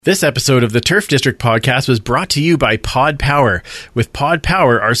This episode of the Turf District podcast was brought to you by Pod Power. With Pod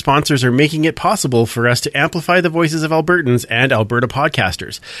Power, our sponsors are making it possible for us to amplify the voices of Albertans and Alberta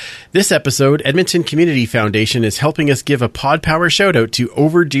podcasters. This episode, Edmonton Community Foundation is helping us give a Pod Power shout out to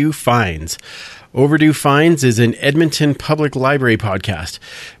Overdue Finds. Overdue Finds is an Edmonton Public Library podcast.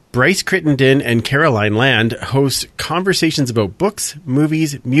 Bryce Crittenden and Caroline Land host conversations about books,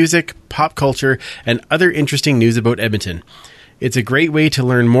 movies, music, pop culture, and other interesting news about Edmonton. It's a great way to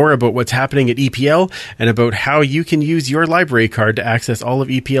learn more about what's happening at EPL and about how you can use your library card to access all of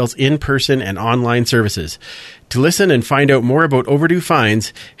EPL's in-person and online services. To listen and find out more about Overdue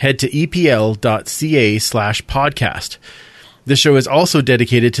Finds, head to epl.ca/podcast. This show is also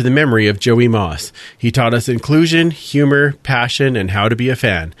dedicated to the memory of Joey Moss. He taught us inclusion, humor, passion, and how to be a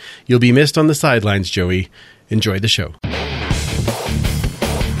fan. You'll be missed on the sidelines, Joey. Enjoy the show.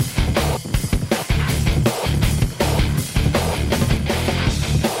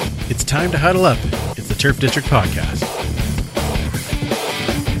 It's time to huddle up. It's the Turf District Podcast.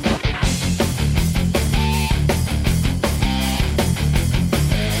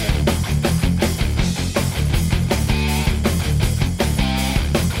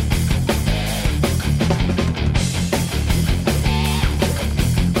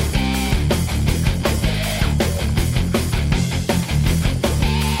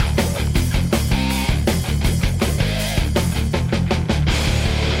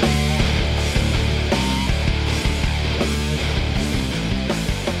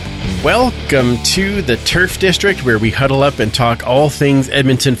 Welcome to the Turf District, where we huddle up and talk all things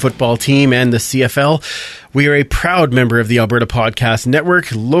Edmonton football team and the CFL. We are a proud member of the Alberta Podcast Network,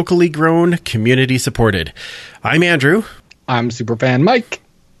 locally grown, community supported. I'm Andrew. I'm Superfan Mike.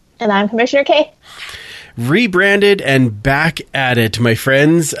 And I'm Commissioner Kay. Rebranded and back at it, my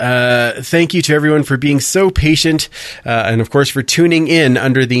friends. Thank you to everyone for being so patient and, of course, for tuning in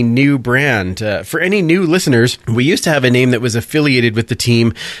under the new brand. For any new listeners, we used to have a name that was affiliated with the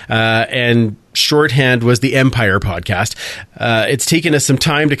team and shorthand was the Empire Podcast. It's taken us some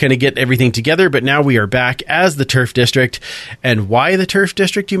time to kind of get everything together, but now we are back as the Turf District. And why the Turf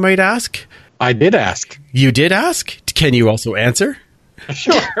District, you might ask? I did ask. You did ask? Can you also answer?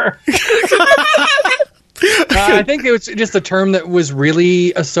 Sure. I think it was just a term that was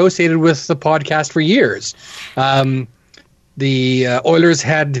really associated with the podcast for years. The Oilers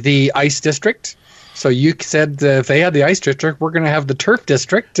had the Ice District. So you said if they had the Ice District, we're going to have the Turf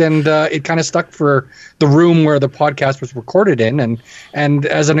District. And it kind of stuck for the room where the podcast was recorded in. And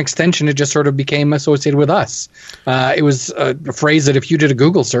as an extension, it just sort of became associated with us. It was a phrase that if you did a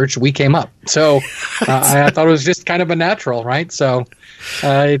Google search, we came up. So I thought it was just kind of a natural, right? So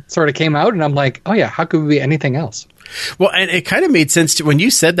it sort of came out and I'm like, oh yeah, how could we be anything else? Well, and it kind of made sense when you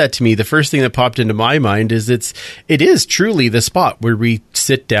said that to me. The first thing that popped into my mind is it is truly the spot where we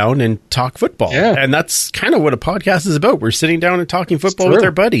sit down and talk football. Yeah. And that's kind of what a podcast is about. We're sitting down and talking football with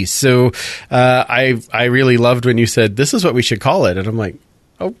our buddies. So I really loved when you said, this is what we should call it. And I'm like,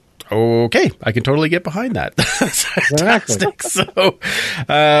 oh, okay, I can totally get behind that. That's fantastic. So,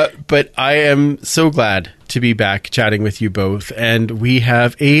 but I am so glad to be back chatting with you both. And we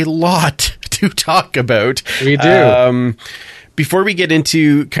have a lot to talk about. We do. Before we get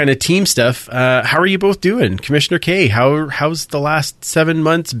into kind of team stuff, how are you both doing? Commissioner Kay, how's the last 7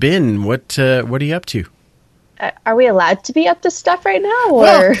 months been? What are you up to? Are we allowed to be up to stuff right now?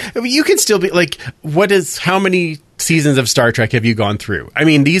 Or? Well, you can still be like, how many seasons of Star Trek have you gone through? I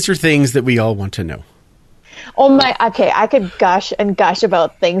mean, these are things that we all want to know. Okay, I could gush and gush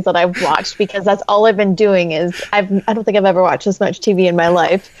about things that I've watched because that's all I've been doing is I don't think I've ever watched this much TV in my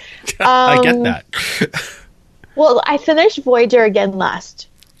life. I get that. Well, I finished Voyager again last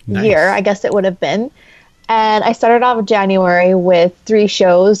year, I guess it would have been. And I started off January with 3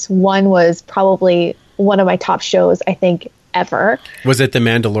 shows. One was probably one of my top shows, I think, ever. Was it The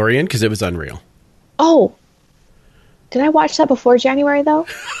Mandalorian? Because it was unreal. Oh. Did I watch that before January, though?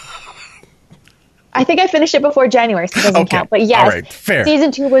 I think I finished it before January, so it doesn't count. But yes, right, fair.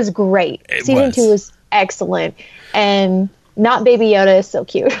 Season 2 was great. Season 2 was excellent. And not Baby Yoda is so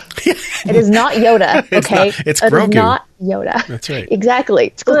cute. It is not Yoda, okay? It's Grogu. It is not Yoda. That's right.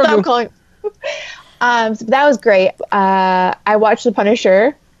 Exactly. So stop calling. So that was great. I watched The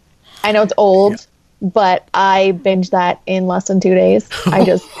Punisher. I know it's old, but I binged that in less than 2 days. I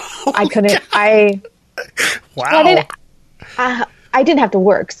couldn't. Wow. I didn't have to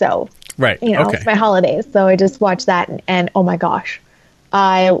work, so... Right. It's my holidays. So I just watched that and oh my gosh,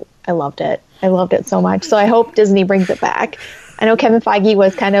 I loved it. I loved it so much. So I hope Disney brings it back. I know Kevin Feige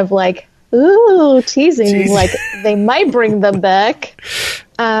was kind of like, ooh, teasing, like they might bring them back.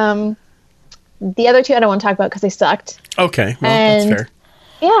 The other two I don't want to talk about because they sucked. Okay, well, that's fair.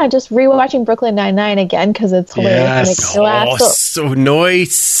 Yeah, just rewatching Brooklyn Nine-Nine again because it's hilarious. Yes. And it still laughs. So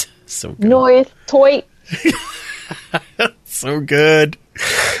nice. So good. Noise, toy. So good.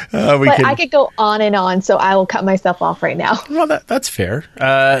 I could go on and on, so I will cut myself off right now. Well, that's fair.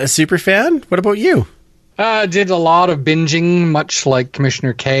 A super fan? What about you? Did a lot of binging, much like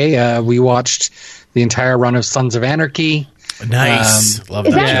Commissioner K. We watched the entire run of Sons of Anarchy. Nice. Love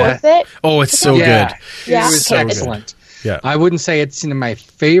Is that. that show. worth it? Oh, it's so Yeah. good. Yeah. It was So good. excellent. Yeah. I wouldn't say it's my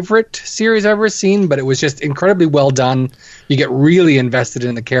favorite series I've ever seen, but it was just incredibly well done. You get really invested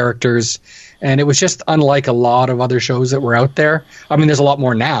in the characters, and it was just unlike a lot of other shows that were out there. I mean, there's a lot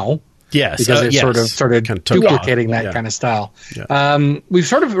more now Yes. because it yes. sort of started Kind of took duplicating off. that Yeah. kind of style. Yeah. We've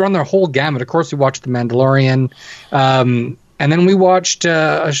sort of run their whole gamut. Of course, we watched The Mandalorian, and then we watched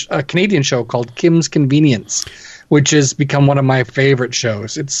a Canadian show called Kim's Convenience, which has become one of my favorite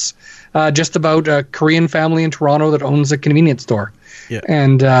shows. It's just about a Korean family in Toronto that owns a convenience store. Yeah.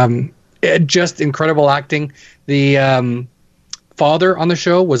 And just incredible acting. The father on the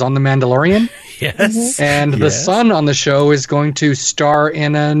show was on The Mandalorian, Yes. and the Yes. son on the show is going to star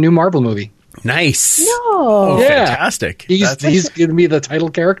in a new Marvel movie. Nice. No. Oh, Yeah. fantastic. He's That's- going to be the title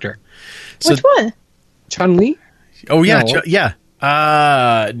character. so- Which one? Chun-Li? Oh, yeah. No. Yeah.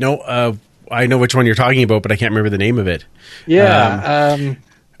 No, I know which one you're talking about, but I can't remember the name of it. Yeah.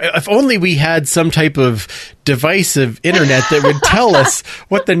 If only we had some type of device of internet that would tell us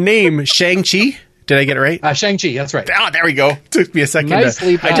what the name Shang-Chi. Did I get it right? Shang-Chi, that's right. Oh, there we go. Took me a second.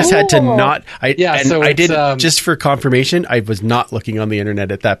 Nicely I just had to done. not. I it's, did just for confirmation. I was not looking on the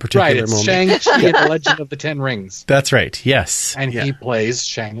internet at that particular Right, it's moment. Shang-Chi and the Legend of the Ten Rings. That's right. Yes, And yeah. he plays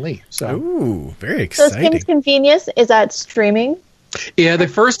Shang-Li. So Ooh, very So is exciting. Kim's Convenience, is that streaming? yeah, the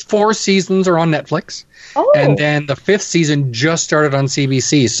first 4 seasons are on Netflix. Oh. And then the 5th season just started on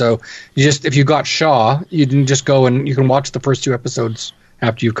CBC. So if you got Shaw, you can just go and you can watch the first 2 episodes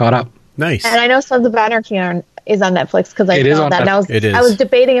after you've caught up. Nice. And I know Sons of Anarchy is on Netflix because I It is saw on that. And I was, Netflix. It is. I was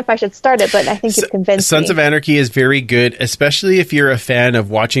debating if I should start it, but I think you've convinced Sons me. of Anarchy is very good, especially if you're a fan of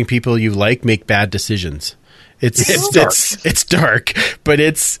watching people you like make bad decisions. It's dark, but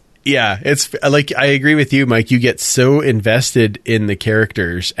it's like, I agree with you, Mike. You get so invested in the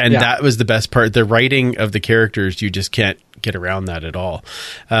characters, and Yeah. that was the best part. The writing of the characters, you just can't get around that at all.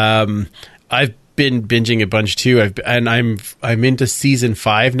 I've been binging a bunch too. I'm into season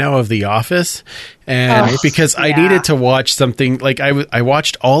 5 now of The Office, and because I yeah. needed to watch something like I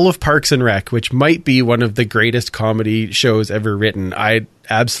watched all of Parks and Rec, which might be one of the greatest comedy shows ever written. I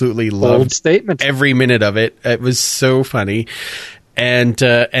absolutely Bold loved statement. every minute of it. It was so funny. And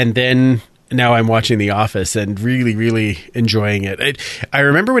then now I'm watching The Office and really, really enjoying it. I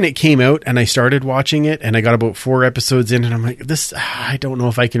remember when it came out and I started watching it and I got about 4 episodes in and I'm like, I don't know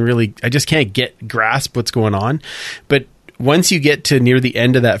if I can really, I just can't grasp what's going on. But once you get to near the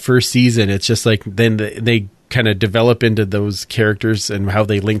end of that first season, it's just like, then they kind of develop into those characters and how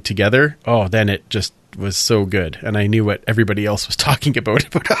they link together. Oh, then it just was so good. And I knew what everybody else was talking about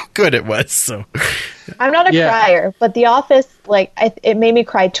how good it was. So I'm not a crier, but The Office, it made me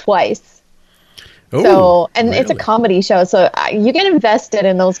cry twice. Oh, So, and it's a really? comedy show, so you get invested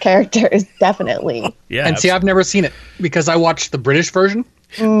in those characters, definitely. Yeah. And see, I've never seen it because I watched the British version,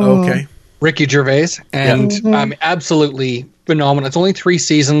 Okay. Ricky Gervais, and I'm absolutely phenomenal. It's only 3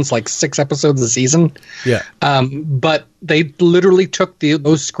 seasons, like 6 episodes a season. Yeah. But they literally took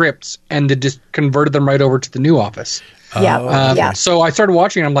those scripts and they just converted them right over to the new Office. Yeah. Yeah. So I started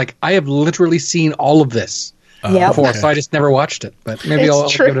watching, and I'm like, I have literally seen all of this Yeah. before, so I just never watched it. But maybe It's I'll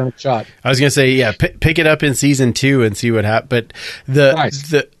true. give it a shot. I was gonna say, yeah, pick it up in season 2 and see what happens. But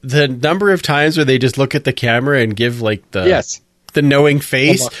Nice. the number of times where they just look at the camera and give like the Yes. the knowing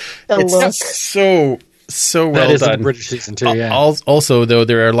face, The it's look. so well That is in done. the British season too, yeah. Also, though,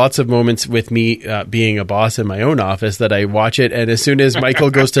 there are lots of moments with me being a boss in my own office that I watch it, and as soon as Michael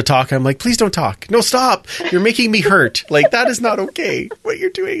goes to talk, I'm like, please don't talk. No, stop. You're making me hurt. Like, that is not okay. What you're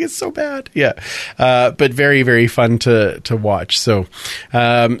doing is so bad. Yeah. But very, very fun to watch. So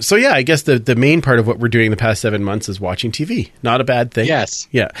yeah, I guess the main part of what we're doing the past 7 months is watching TV. Not a bad thing. Yes.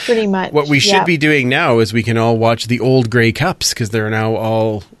 Yeah. Pretty much. What we should yeah. be doing now is we can all watch the old Grey Cups because they're now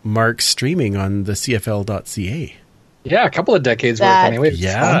all marked streaming on the CFL.ca. Yeah, a couple of decades worth That- anyway. It's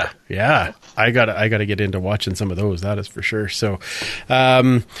Yeah, fun. Yeah, I gotta get into watching some of those. That is for sure. So,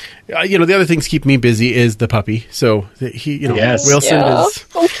 the other things keep me busy is the puppy. So Yes.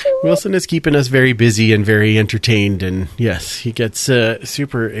 Wilson is keeping us very busy and very entertained. And yes, he gets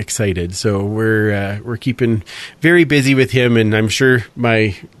super excited. So we're keeping very busy with him. And I'm sure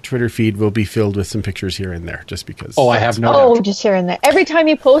my Twitter feed will be filled with some pictures here and there, just because. Oh, I have no doubt. Oh, just here and there. Every time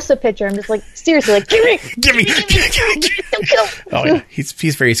you post a picture, I'm just like, seriously, like, give me. Oh yeah,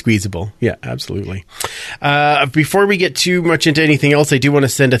 he's very squeezable. Yeah, absolutely. Before we get too much into anything else, I do want to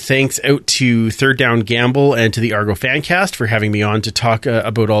send a thanks out to Third Down Gamble and to the Argo Fancast for having me on to talk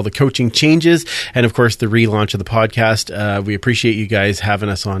about all the coaching changes and, of course, the relaunch of the podcast. We appreciate you guys having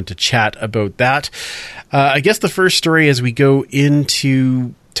us on to chat about that. I guess the first story as we go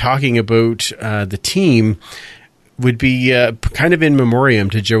into talking about the team would be kind of in memoriam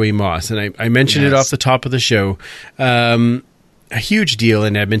to Joey Moss. And I mentioned it off the top of the show. A huge deal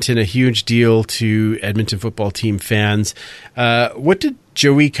in Edmonton, a huge deal to Edmonton football team fans. What did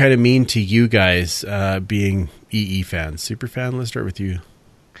Joey kind of mean to you guys being EE fans? Superfan, let's start with you.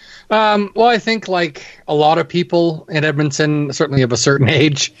 Well, I think like a lot of people in Edmonton, certainly of a certain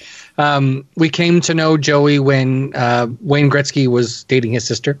age, we came to know Joey when Wayne Gretzky was dating his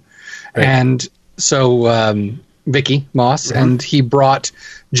sister. Right. And so Vicky Moss, and he brought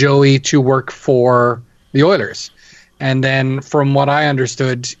Joey to work for the Oilers. And then from what I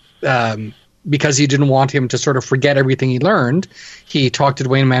understood, because he didn't want him to sort of forget everything he learned, he talked to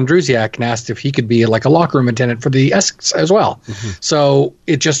Dwayne Mandrusiak and asked if he could be like a locker room attendant for the Esks as well. Mm-hmm. So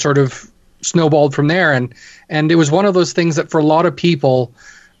it just sort of snowballed from there. And it was one of those things that for a lot of people,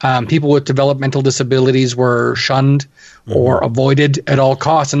 people with developmental disabilities were shunned or avoided at all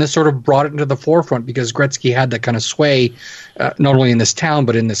costs. And this sort of brought it into the forefront because Gretzky had that kind of sway, not only in this town,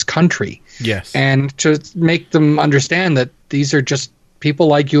 but in this country. Yes. And to make them understand that these are just people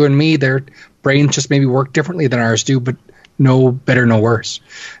like you and me. Their brains just maybe work differently than ours do, but no better, no worse.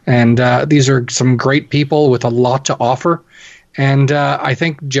 And these are some great people with a lot to offer. And I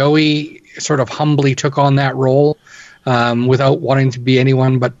think Joey sort of humbly took on that role without wanting to be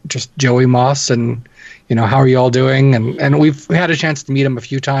anyone but just Joey Moss. And, how are you all doing? And we've had a chance to meet him a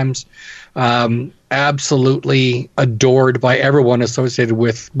few times. Absolutely adored by everyone associated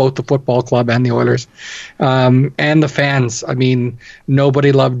with both the football club and the Oilers, and the fans. I mean,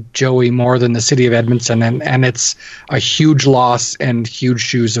 nobody loved Joey more than the city of Edmonton, and it's a huge loss and huge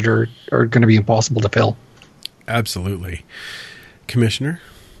shoes that are going to be impossible to fill. Absolutely. Commissioner?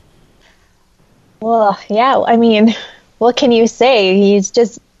 Well, yeah, I mean, what can you say? He's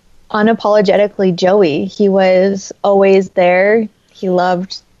just unapologetically Joey. He was always there. He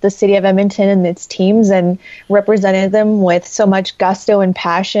loved the city of Edmonton and its teams and represented them with so much gusto and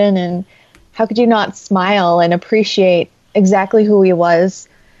passion. And how could you not smile and appreciate exactly who he was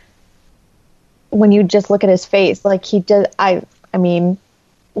when you just look at his face? Like he did. I mean,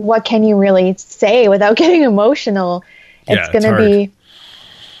 what can you really say without getting emotional? It's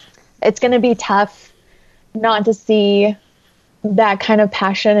going to be tough not to see that kind of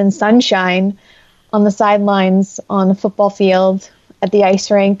passion and sunshine on the sidelines, on the football field, at the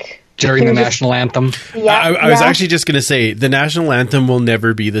ice rink. During the national anthem. Yeah, I was actually just going to say, the national anthem will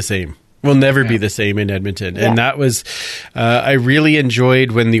never be the same. Will never be the same in Edmonton. Yeah. And that was, I really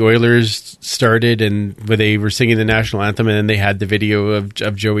enjoyed when the Oilers started and when they were singing the national anthem and then they had the video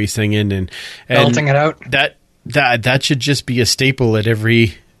of Joey singing and belting it out. That should just be a staple at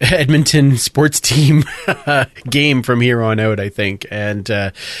every Edmonton sports team game from here on out, I think. And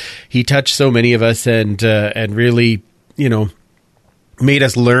he touched so many of us and really, made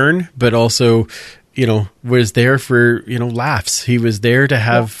us learn, but also, was there for, laughs. He was there to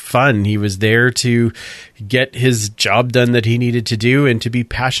have fun. He was there to get his job done that he needed to do and to be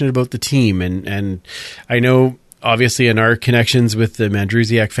passionate about the team. And I know, obviously, in our connections with the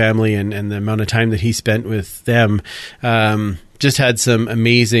Mandrusiak family and the amount of time that he spent with them, just had some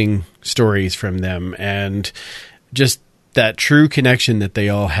amazing stories from them and just that true connection that they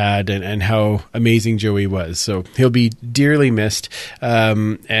all had and how amazing Joey was. So he'll be dearly missed.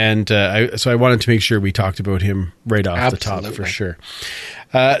 So I wanted to make sure we talked about him right off the top for sure.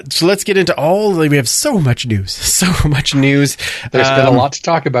 So let's get into we have so much news. There's been a lot to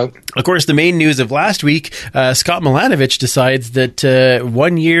talk about. Of course, the main news of last week, Scott Milanovich decides that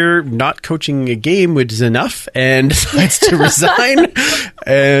 1 year not coaching a game was enough and decides to resign.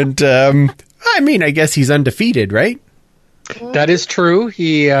 And I guess he's undefeated, right? That is true.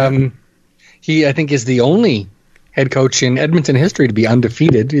 He I think, is the only head coach in Edmonton history to be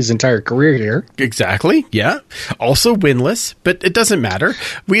undefeated his entire career here. Exactly. Yeah. Also winless, but it doesn't matter.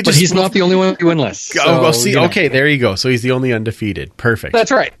 But he's not the only one winless. So, well, see, okay, there you go. So he's the only undefeated. Perfect.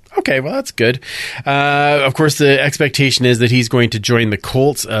 That's right. Okay, well, that's good. Of course, the expectation is that he's going to join the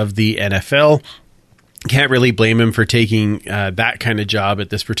Colts of the NFL. Can't really blame him for taking that kind of job at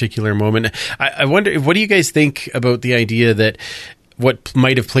this particular moment. I wonder, what do you guys think about the idea that what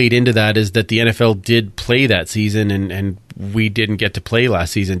might have played into that is that the NFL did play that season and we didn't get to play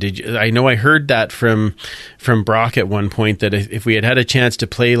last season? I know I heard that from Brock at one point, that if we had had a chance to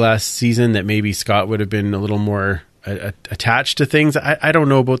play last season, that maybe Scott would have been a little more attached to things. I don't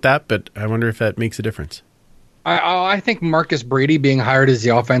know about that, but I wonder if that makes a difference. I think Marcus Brady being hired as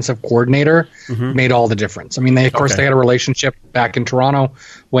the offensive coordinator made all the difference. I mean, they had a relationship back in Toronto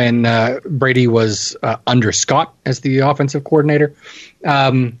when Brady was under Scott as the offensive coordinator.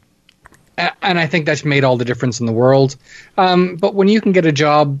 And I think that's made all the difference in the world. But when you can get a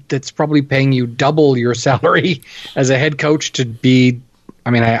job that's probably paying you double your salary as a head coach to be,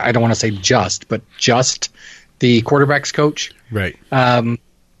 I mean, I don't want to say just the quarterback's coach. Right.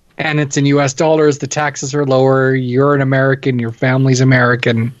 And it's in U.S. dollars. The taxes are lower. You're an American. Your family's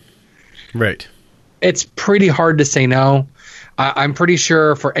American. Right. It's pretty hard to say no. I'm pretty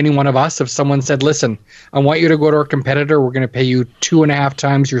sure for any one of us, if someone said, listen, I want you to go to our competitor, we're going to pay you 2.5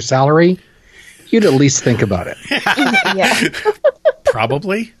 times your salary, you'd at least think about it. Yeah.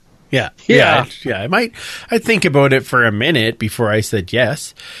 Probably. Yeah. I'd think about it for a minute before I said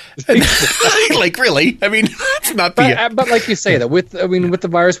yes. Like, really? I mean, it's not the... But like you say, that with the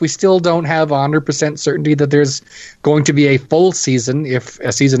virus, we still don't have 100% certainty that there's going to be a full season, if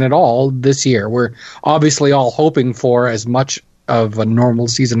a season at all, this year. We're obviously all hoping for as much of a normal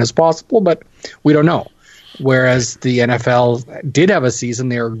season as possible, but we don't know. Whereas the NFL did have a season,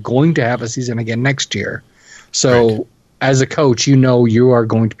 they are going to have a season again next year. So... Right. As a coach, you know you are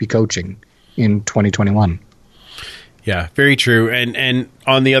going to be coaching in 2021. Yeah, very true. And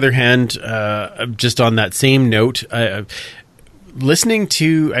on the other hand, just on that same note, listening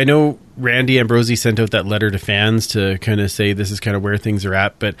to, I know Randy Ambrosi sent out that letter to fans to kind of say this is kind of where things are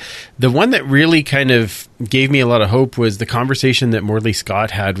at. But the one that really kind of gave me a lot of hope was the conversation that Morley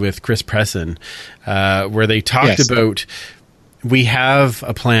Scott had with Chris Presson, where they talked about... We have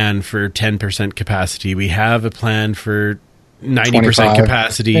a plan for 10% capacity. We have a plan for 90%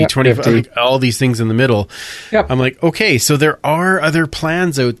 capacity, 25, like all these things in the middle. Yep. I'm like, okay, so there are other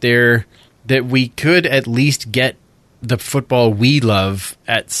plans out there that we could at least get the football we love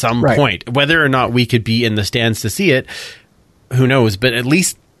at some point. Whether or not we could be in the stands to see it, who knows? But at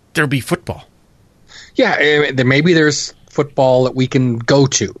least there'll be football. Yeah, maybe there's football that we can go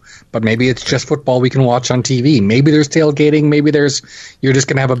to, but maybe it's just football we can watch on TV. Maybe there's tailgating. Maybe you're just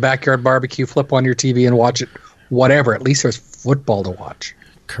going to have a backyard barbecue, flip on your TV and watch it. Whatever. At least there's football to watch.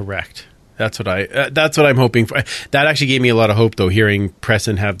 Correct. That's what I'm hoping for. That actually gave me a lot of hope, though, hearing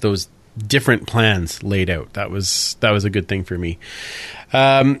Preston have those different plans laid out. That was a good thing for me.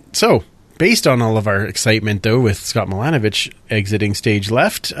 So, based on all of our excitement, though, with Scott Milanovich exiting stage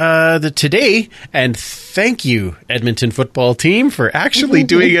left today, and thank you, Edmonton football team, for actually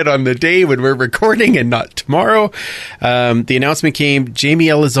doing it on the day when we're recording and not tomorrow. The announcement came, Jamie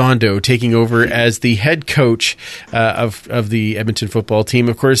Elizondo taking over as the head coach of the Edmonton football team.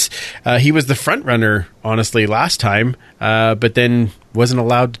 Of course, he was the front runner, honestly, last time, but then wasn't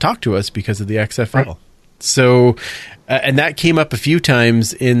allowed to talk to us because of the XFL. Right. So... and that came up a few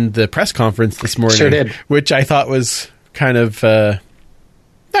times in the press conference this morning. Sure did. Which I thought was kind of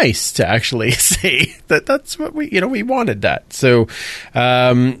nice to actually say that's what we wanted that. So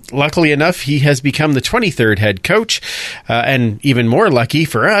luckily enough, he has become the 23rd head coach. And even more lucky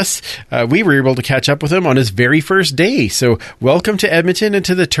for us, we were able to catch up with him on his very first day. So welcome to Edmonton and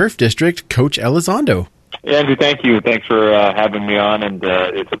to the Turf District, Coach Elizondo. Andrew, thank you. Thanks for having me on. And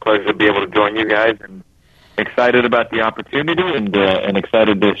it's a pleasure to be able to join you guys. And excited about the opportunity and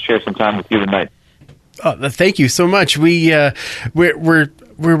excited to share some time with you tonight. Oh, thank you so much. We're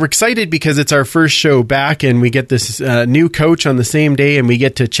excited because it's our first show back and we get this new coach on the same day and we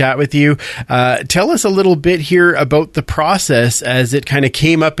get to chat with you. Tell us a little bit here about the process as it kind of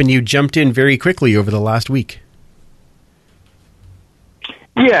came up and you jumped in very quickly over the last week.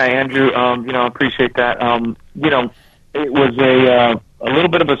 Yeah, Andrew, I appreciate that. It was a little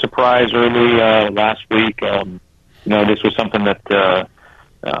bit of a surprise early last week. This was something that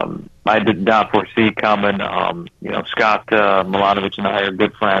I did not foresee coming. Scott Milanovich and I are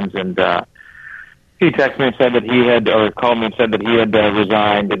good friends, and he texted me and said that he had, or called me and said that he had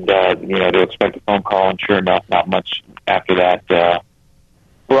resigned, and to expect a phone call. And sure enough, not much after that,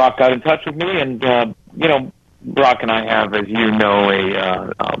 Brock got in touch with me, and Brock and I have, as you know,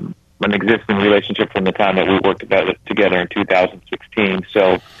 an existing relationship from the time that we worked together in 2016.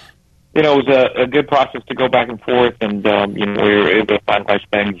 So you know, it was a good process to go back and forth, and you know, we were able to finalize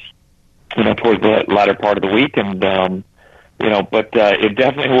things, you know, towards the latter part of the week, and you know, but it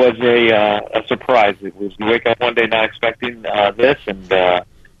definitely was a surprise. It was, you wake up one day not expecting this, and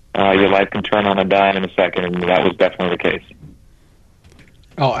your life can turn on a dime in a second, and that was definitely the case.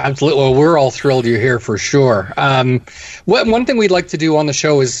 Oh, absolutely. Well, we're all thrilled you're here for sure. One thing we'd like to do on the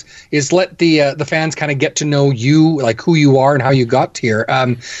show is let the fans kind of get to know you, like who you are and how you got here.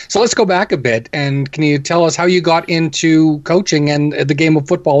 So let's go back a bit, and can you tell us how you got into coaching and the game of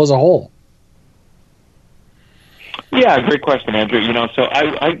football as a whole? Yeah, great question, Andrew. You know, so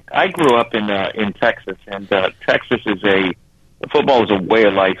I grew up in Texas, and Texas is football is a way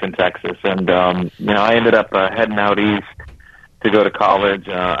of life in Texas, and you know, I ended up heading out east to go to college.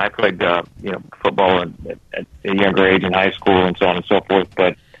 I played, you know, football at a younger age in high school and so on and so forth,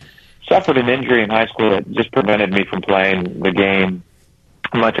 but suffered an injury in high school that just prevented me from playing the game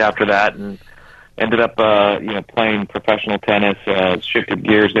much after that, and ended up, you know, playing professional tennis, shifted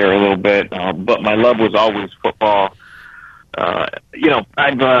gears there a little bit, but my love was always football. You know,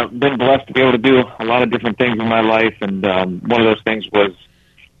 I've been blessed to be able to do a lot of different things in my life, and one of those things was,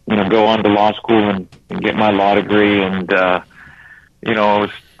 you know, go on to law school and get my law degree, and you know, I was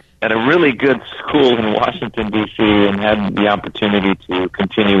at a really good school in Washington, D.C., and had the opportunity to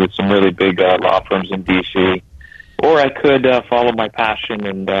continue with some really big law firms in D.C., or I could follow my passion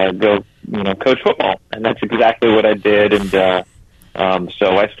and go, you know, coach football, and that's exactly what I did. And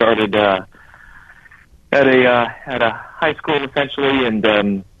so I started at a high school essentially, and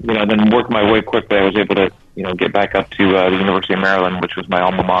you know, then worked my way quickly. I was able to, you know, get back up to the University of Maryland, which was my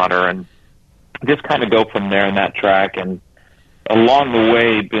alma mater, and just kind of go from there in that track. And along the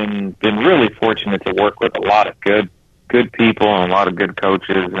way, been really fortunate to work with a lot of good people and a lot of good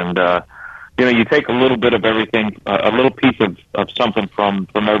coaches, and you know, you take a little bit of everything, a little piece of something from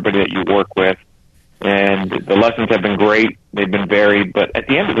everybody that you work with, and the lessons have been great. They've been varied, but at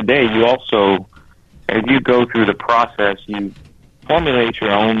the end of the day, you also, as you go through the process, you formulate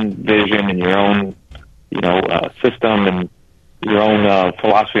your own vision and your own, you know, system and your own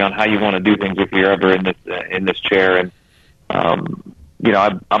philosophy on how you want to do things if you're ever in this chair. And you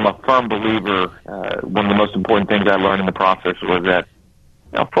know, I'm a firm believer. One of the most important things I learned in the process was that,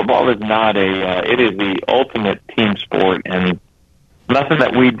 you know, football is not it is the ultimate team sport, and nothing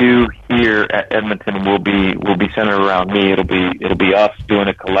that we do here at Edmonton will be centered around me. It'll be us doing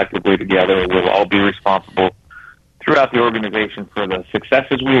it collectively together. We'll all be responsible throughout the organization for the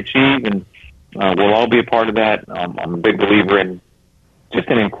successes we achieve, and we'll all be a part of that. I'm a big believer in just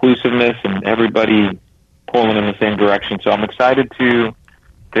an inclusiveness and everybody pulling in the same direction. So I'm excited to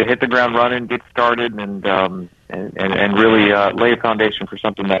hit the ground running, get started, and really lay a foundation for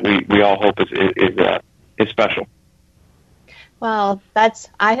something that we all hope is special. Well,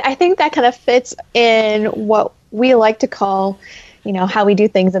 I think that kind of fits in what we like to call, you know, how we do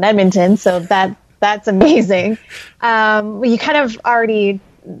things in Edmonton. So that's amazing. You kind of already,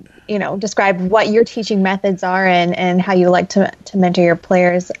 you know, described what your teaching methods are and how you like to mentor your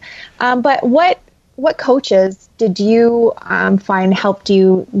players. But what coaches did you find helped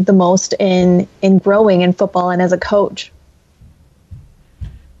you the most in growing in football and as a coach?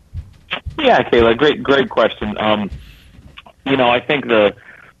 Yeah, Kayla, great question. You know, I think the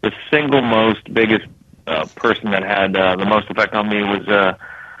single most biggest person that had the most effect on me was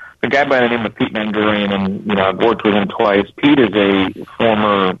a guy by the name of Pete Mangurian, and you know, I've worked with him twice. Pete is a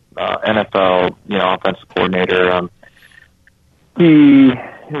former NFL, you know, offensive coordinator. He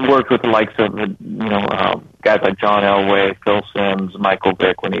worked with the likes of, you know, guys like John Elway, Phil Simms, Michael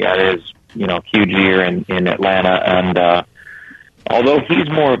Vick when he had his, you know, huge year in Atlanta. And although he's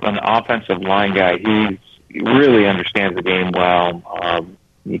more of an offensive line guy, he really understands the game well.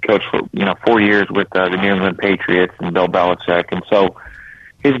 He coached for, you know, 4 years with the New England Patriots and Bill Belichick, and so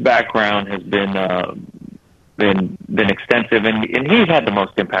his background has been extensive, and he's had the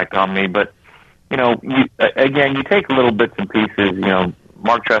most impact on me. But you know, you take little bits and pieces. You know,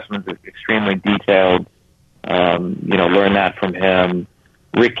 Mark Trestman's extremely detailed. You know, learn that from him.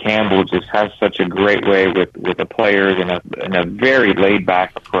 Rick Campbell just has such a great way with the players and a very laid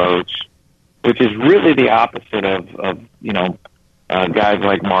back approach, which is really the opposite of you know, guys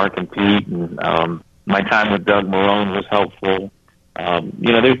like Mark and Pete. And my time with Doug Marrone was helpful.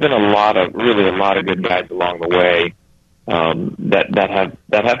 You know, there's been a lot of good guys along the way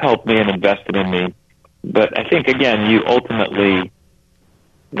that have helped me and invested in me. But I think, again, you ultimately,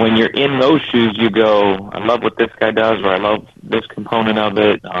 when you're in those shoes, you go, I love what this guy does, or I love this component of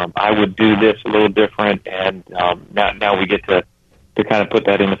it. I would do this a little different, and now we get to kind of put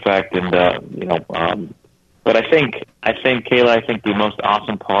that in effect. And you know, but I think Kayla, I think the most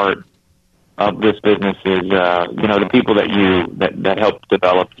awesome part of this business is, the people that help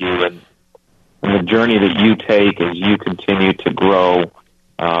develop you and the journey that you take as you continue to grow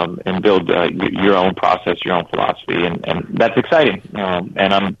and build your own process, your own philosophy, and that's exciting.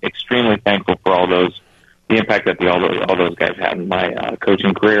 And I'm extremely thankful for the impact that all those guys had in my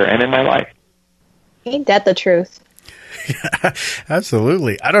coaching career and in my life. Ain't that the truth? Yeah,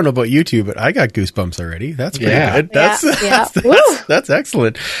 absolutely. I don't know about you two, but I got goosebumps already. That's pretty good. That's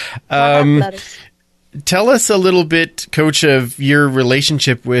excellent. Tell us a little bit, Coach, of your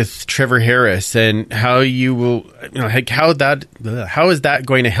relationship with Trevor Harris and how you will, how is that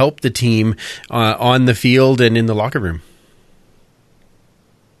going to help the team on the field and in the locker room?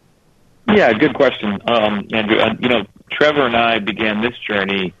 Yeah, good question, Andrew. Trevor and I began this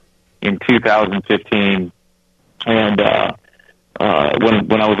journey in 2015, and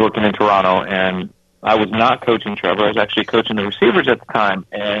when I was working in Toronto, and I was not coaching Trevor. I was actually coaching the receivers at the time,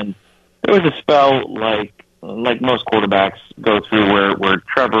 and there was a spell like most quarterbacks go through where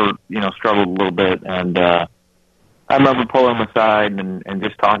Trevor, struggled a little bit, and I remember pulling him aside and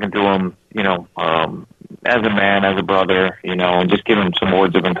just talking to him, as a man, as a brother, and just giving him some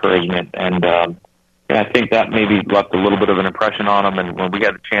words of encouragement. And I think that maybe left a little bit of an impression on him. And when we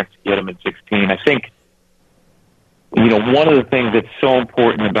got a chance to get him at 16, I think, one of the things that's so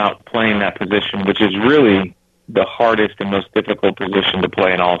important about playing that position, which is really the hardest and most difficult position to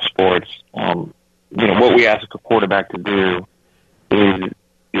play in all sports, what we ask a quarterback to do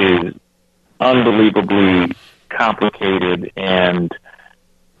is unbelievably complicated, and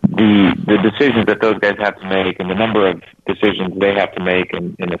the decisions that those guys have to make and the number of decisions they have to make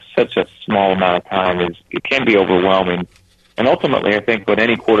in such a small amount of time it can be overwhelming. And ultimately, I think what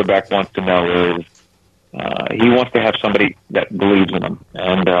any quarterback wants to know is he wants to have somebody that believes in him.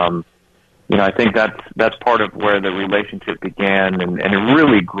 And I think that's part of where the relationship began, and it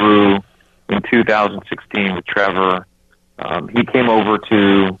really grew in 2016 with Trevor. He came over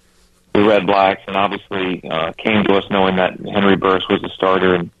to the Red Blacks and obviously came to us knowing that Henry Burris was a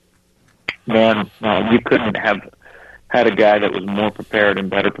starter. And man, you couldn't have had a guy that was more prepared and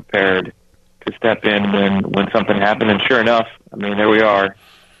better prepared to step in when something happened. And sure enough, there we are,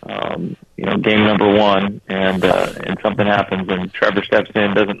 game number one, and something happens, and Trevor steps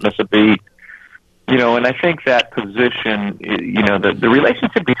in, doesn't miss a beat. And I think that position, the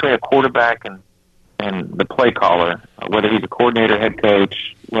relationship between a quarterback and the play caller, whether he's a coordinator, head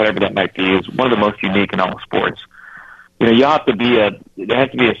coach, whatever that might be, is one of the most unique in all sports. There has to be a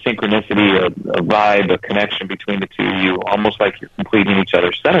synchronicity, a vibe, a connection between the two of you, almost like you're completing each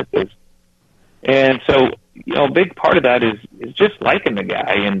other's sentences. And so, a big part of that is just liking the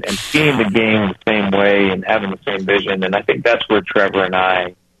guy and seeing the game the same way and having the same vision. And I think that's where Trevor and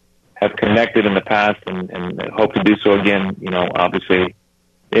I have connected in the past and hope to do so again, obviously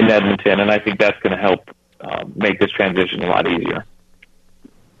in Edmonton. And I think that's going to help make this transition a lot easier.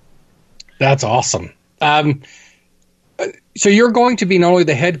 That's awesome. So you're going to be not only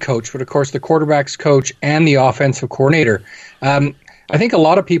the head coach, but of course the quarterback's coach and the offensive coordinator. I think a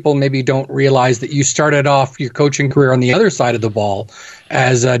lot of people maybe don't realize that you started off your coaching career on the other side of the ball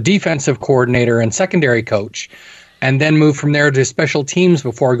as a defensive coordinator and secondary coach, and then moved from there to special teams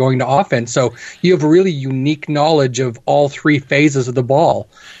before going to offense. So you have a really unique knowledge of all three phases of the ball.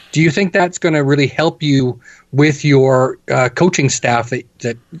 Do you think that's going to really help you with your coaching staff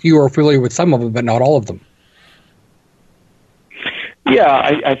that you are familiar with some of them, but not all of them?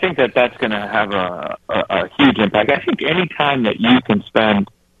 Yeah, I think that's going to have a huge impact. I think any time that you can spend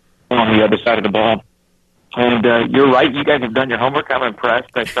on the other side of the ball, and you're right, you guys have done your homework. I'm impressed.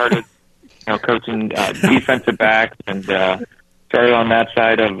 I started, coaching defensive backs and started on that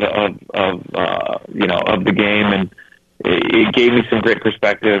side of the game, and it gave me some great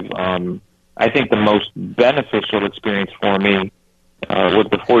perspective. I think the most beneficial experience for me was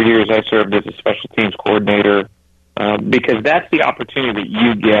the 4 years I served as a special teams coordinator. Because that's the opportunity that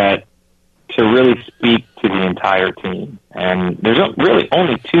you get to really speak to the entire team. And there's really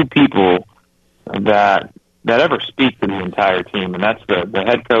only two people that ever speak to the entire team, and that's the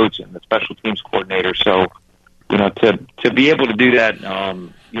head coach and the special teams coordinator. So, to be able to do that,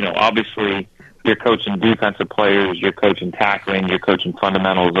 obviously you're coaching defensive players, you're coaching tackling, you're coaching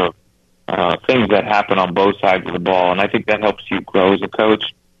fundamentals of things that happen on both sides of the ball. And I think that helps you grow as a coach.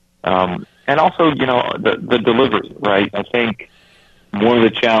 And also, the delivery, right? I think one of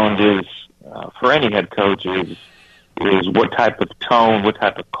the challenges for any head coach is what type of tone, what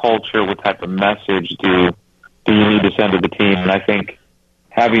type of culture, what type of message do you need to send to the team? And I think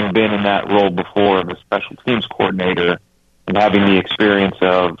having been in that role before of a special teams coordinator and having the experience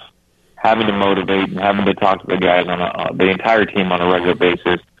of having to motivate and having to talk to the guys on the entire team on a regular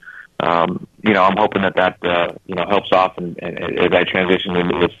basis, I'm hoping that helps off and as I transition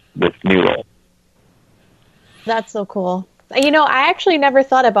into this new role. That's so cool. I actually never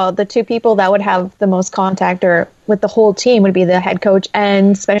thought about the two people that would have the most contact or with the whole team would be the head coach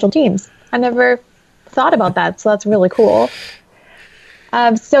and special teams. I never thought about that, so that's really cool.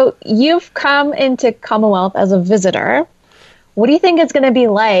 So you've come into Commonwealth as a visitor. What do you think it's going to be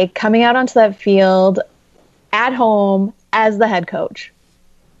like coming out onto that field at home as the head coach?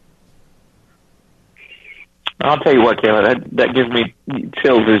 I'll tell you what, Kayla, that gives me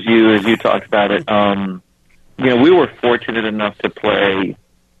chills as you talked about it. We were fortunate enough to play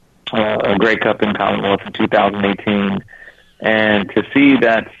a Grey Cup in Commonwealth in 2018, and to see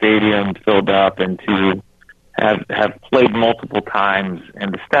that stadium filled up and to have played multiple times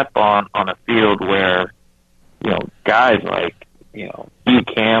and to step on a field where, guys like, Hugh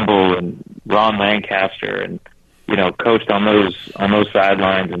Campbell and Ron Lancaster and, coached on those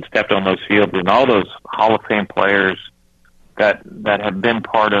sidelines and stepped on those fields, and all those Hall of Fame players that have been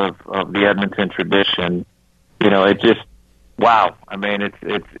part of the Edmonton tradition. It just, wow. I mean, it's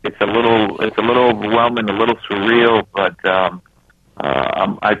a little overwhelming, a little surreal, but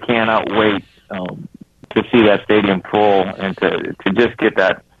I cannot wait to see that stadium full and to just get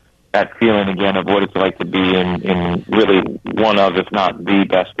that feeling again of what it's like to be in really one of, if not the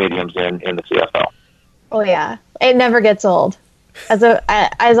best stadiums in the CFL. Oh yeah, it never gets old. As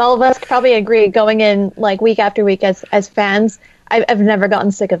all of us probably agree, going in like week after week as fans, I've never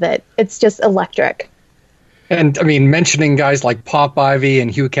gotten sick of it. It's just electric. And I mean, mentioning guys like Pop Ivy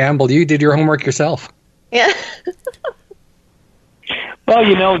and Hugh Campbell, you did your homework yourself. Yeah. Well,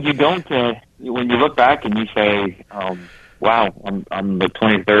 you don't. When you look back and you say, "Wow, I'm the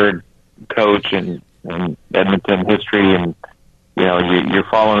 23rd coach in Edmonton history," and you're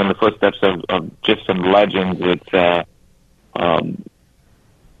following in the footsteps of just some legends. It's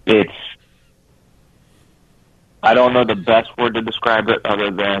I don't know the best word to describe it other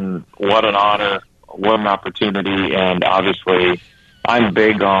than what an honor, what an opportunity, and obviously I'm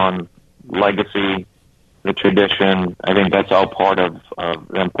big on legacy, the tradition. I think that's all part of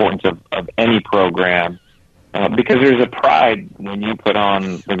the importance of any program, because there's a pride when you put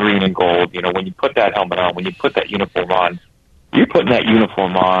on the green and gold. When you put that helmet on, when you put that uniform on, you're putting that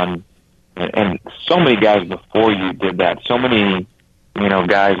uniform on, and so many guys before you did that. So many,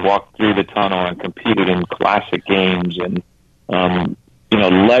 guys walked through the tunnel and competed in classic games, and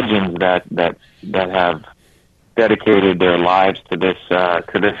legends that have dedicated their lives to this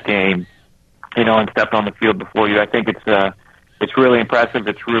game, and stepped on the field before you. I think it's really impressive.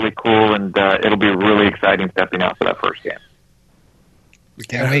 It's really cool, and it'll be really exciting stepping out for that first game. We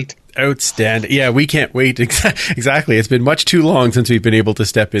can't wait. Outstanding. Yeah, we can't wait. Exactly. It's been much too long since we've been able to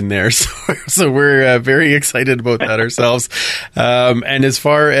step in there. So we're very excited about that ourselves. And as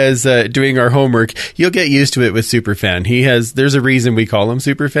far as doing our homework, you'll get used to it with Superfan. There's a reason we call him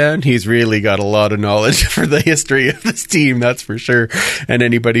Superfan. He's really got a lot of knowledge for the history of this team, that's for sure, and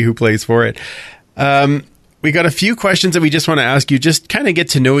anybody who plays for it. We got a few questions that we just want to ask you, just kind of get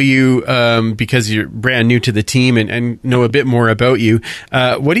to know you because you're brand new to the team and know a bit more about you.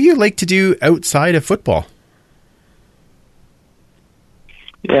 What do you like to do outside of football?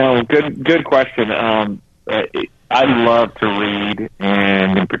 Yeah, good question. I love to read,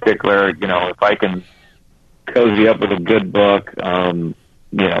 and in particular, if I can cozy up with a good book, and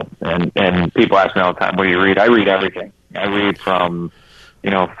people ask me all the time, what do you read? I read everything. I read from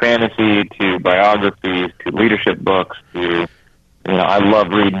fantasy to biographies to leadership books to, I love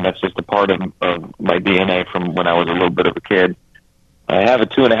reading. That's just a part of my DNA from when I was a little bit of a kid. I have a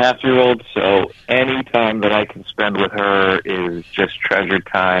 2.5-year-old, so any time that I can spend with her is just treasured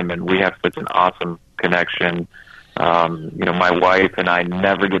time, and we have such an awesome connection. My wife and I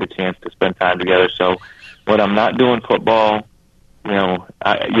never get a chance to spend time together, so when I'm not doing football, I'm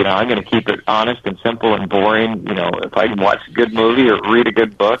going to keep it honest and simple and boring. If I can watch a good movie or read a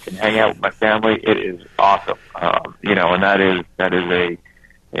good book and hang out with my family, it is awesome. And that is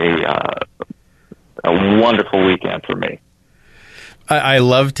a wonderful weekend for me. I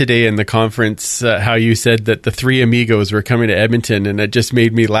love today in the conference how you said that the three amigos were coming to Edmonton, and it just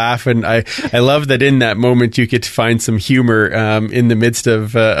made me laugh. And I love that in that moment you get to find some humor in the midst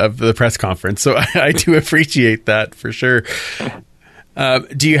of the press conference. So I do appreciate that for sure.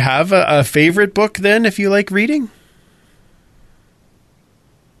 Do you have a favorite book then, if you like reading?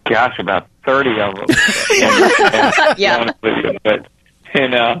 Gosh, about 30 of them. Yeah. But,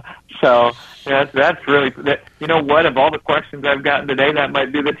 so that's really, you know what, of all the questions I've gotten today, that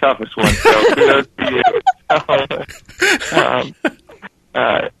might be the toughest one. So kudos to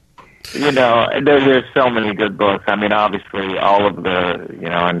you. there's so many good books. I mean, obviously, all of the,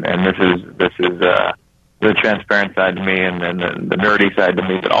 and this is the transparent side to me, and then the nerdy side to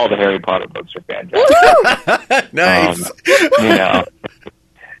me. But all the Harry Potter books are fantastic. Nice.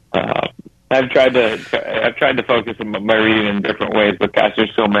 I've tried to focus on my reading in different ways, but gosh,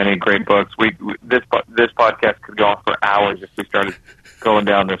 there's so many great books. This podcast could go on for hours if we started going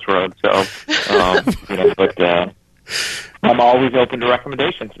down this road. So, but I'm always open to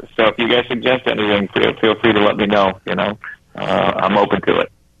recommendations. So if you guys suggest anything, feel free to let me know. I'm open to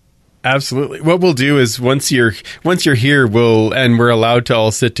it. Absolutely. What we'll do is once you're here, we're allowed to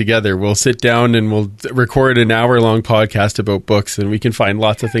all sit together. We'll sit down and we'll record an hour-long podcast about books, and we can find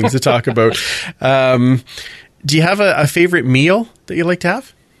lots of things to talk about. Do you have a favorite meal that you like to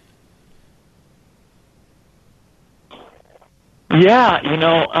have? Yeah,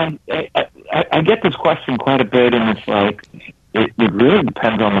 I get this question quite a bit, and it's like, it really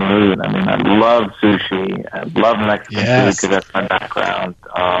depends on the mood. I mean, I love sushi. I love Mexican food because that's my background.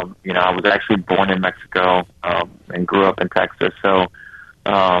 I was actually born in Mexico and grew up in Texas. So,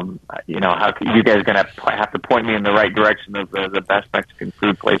 how you guys are going to have to point me in the right direction of the best Mexican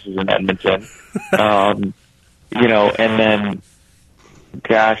food places in Edmonton. And then,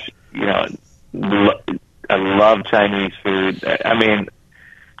 gosh, I love Chinese food. I mean,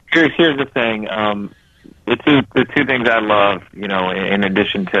 here's the thing. The two things I love, in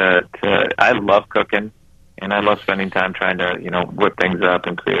addition to I love cooking, and I love spending time trying to, whip things up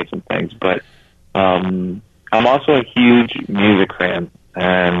and create some things. But I'm also a huge music fan,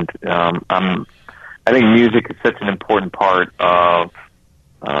 and I think music is such an important part of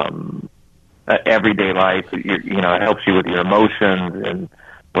everyday life. It helps you with your emotions, and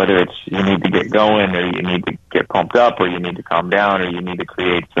whether it's you need to get going, or you need to get pumped up, or you need to calm down, or you need to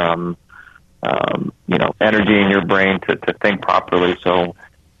create some energy in your brain to think properly. So,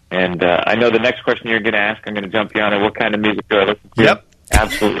 and I know the next question you're going to ask, I'm going to jump you on it. What kind of music do I listen to? Yep.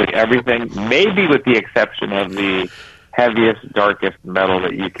 Absolutely everything, maybe with the exception of the heaviest, darkest metal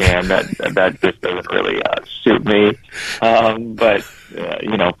that you can. That just doesn't really suit me. But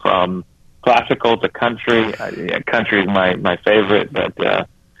from classical to country, country is my favorite, but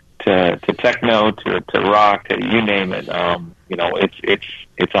to techno, to rock, to you name it,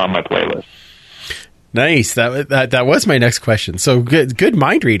 it's on my playlist. Nice. That was my next question. So good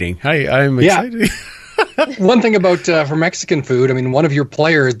mind reading. I'm excited. One thing about for Mexican food, I mean, one of your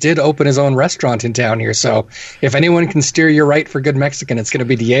players did open his own restaurant in town here. So if anyone can steer you right for good Mexican, it's going to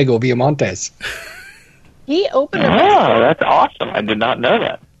be Diego Villamontes. He opened. Oh, that's awesome! I did not know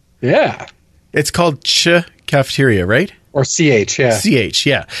that. Yeah, it's called Ch Cafeteria, right? Or CH, yeah. CH,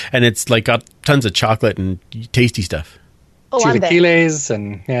 yeah, and it's like got tons of chocolate and tasty stuff. Chilaquiles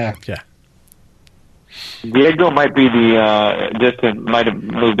and yeah. Diego might be might have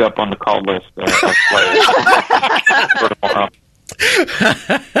moved up on the call list of players.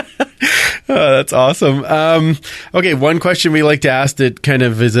 That's awesome. Okay, one question we like to ask that kind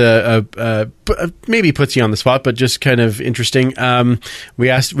of is maybe puts you on the spot, but just kind of interesting.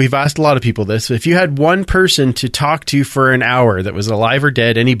 We've asked a lot of people this. If you had one person to talk to for an hour that was alive or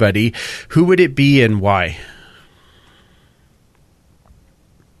dead, anybody, who would it be and why?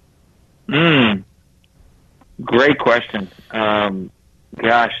 Great question.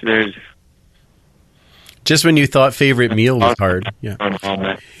 Gosh, there's... Just when you thought favorite meal was hard. Yeah. I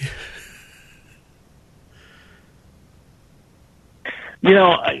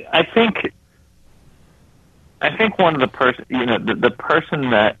think one of the person, the person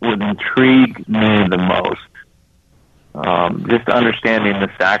that would intrigue me the most, just understanding the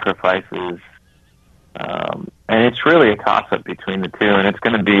sacrifices, and it's really a toss-up between the two, and it's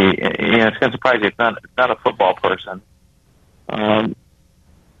going to be, it's going to surprise you. It's not a football person,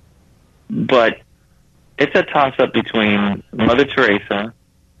 but it's a toss-up between Mother Teresa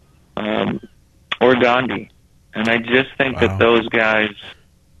or Gandhi, and I just think that those guys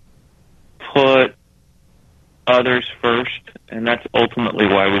put others first, and that's ultimately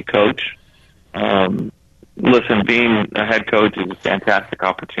why we coach. Listen, being a head coach is a fantastic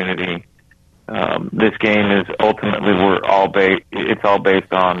opportunity. This game is ultimately it's all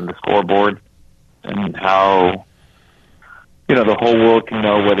based on the scoreboard and how the whole world can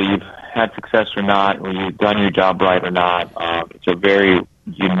know whether you've had success or not, or you've done your job right or not. It's a very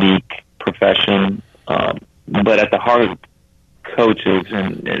unique profession, but at the heart of coaches,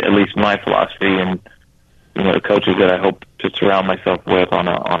 and at least my philosophy, and the coaches that I hope to surround myself with on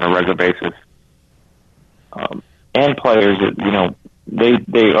a regular basis, and players that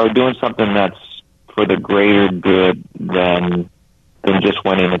they are doing something that's for the greater good than just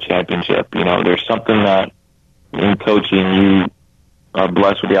winning a championship. There's something that in coaching are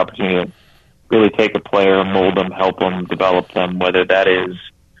blessed with the opportunity to really take a player, mold them, help them, develop them, whether that is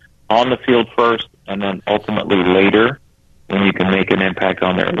on the field first and then ultimately later when you can make an impact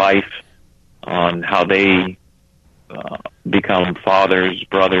on their life, on how they become fathers,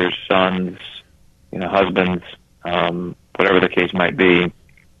 brothers, sons, husbands, whatever the case might be.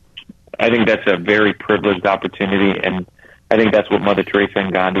 I think that's a very privileged opportunity, and I think that's what Mother Teresa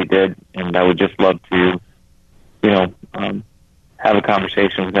and Gandhi did, and I would just love to, have a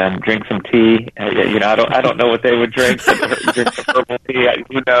conversation with them, drink some tea. I don't know what they would drink. Drink some herbal tea.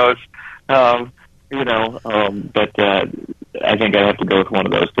 Who knows? But I think I'd have to go with one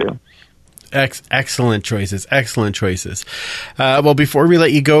of those two. Excellent choices. Excellent choices. Well, before we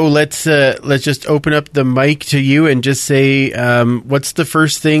let you go, let's just open up the mic to you and just say, what's the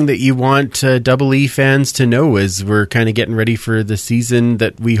first thing that you want Double E fans to know as we're kind of getting ready for the season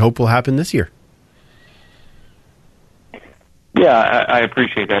that we hope will happen this year? Yeah, I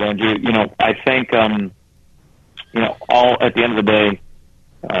appreciate that, Andrew. I think, all at the end of the day,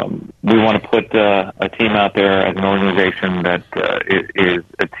 we want to put a team out there as an organization that is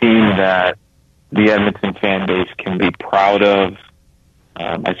a team that the Edmonton fan base can be proud of.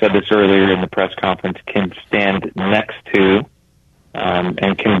 I said this earlier in the press conference, can stand next to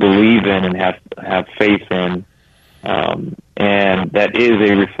and can believe in and have faith in. And that is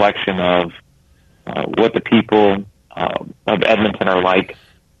a reflection of what the people of Edmonton are like,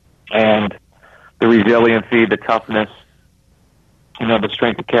 and the resiliency, the toughness, the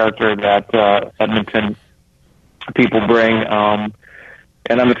strength of character that Edmonton people bring.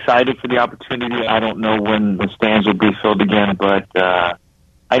 And I'm excited for the opportunity. I don't know when the stands will be filled again, but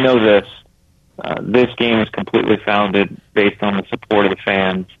I know this. This game is completely founded based on the support of the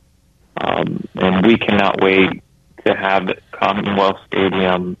fans, and we cannot wait to have the Commonwealth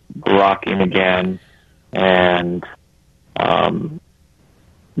Stadium rocking again, and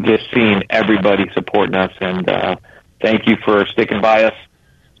just seeing everybody supporting us. And thank you for sticking by us,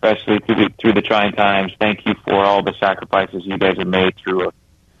 especially through the trying times. Thank you for all the sacrifices you guys have made through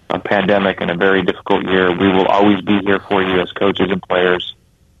a pandemic and a very difficult year. We will always be here for you as coaches and players,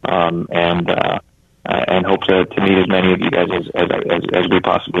 and hope to meet as many of you guys as we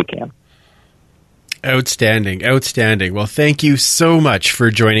possibly can. Outstanding. Well, thank you so much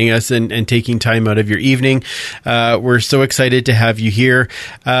for joining us and taking time out of your evening. We're so excited to have you here.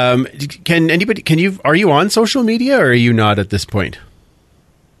 Are you on social media, or are you not at this point?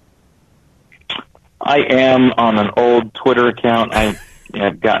 I am on an old Twitter account. I've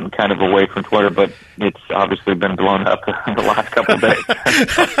gotten kind of away from Twitter, but it's obviously been blown up the last couple of days.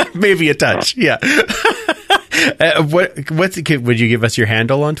 Maybe a touch. Yeah. Would you give us your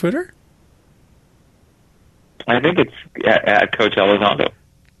handle on Twitter? I think it's at Coach Elizondo.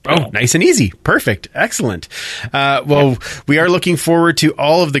 Oh, nice and easy. Perfect. Excellent. Well, we are looking forward to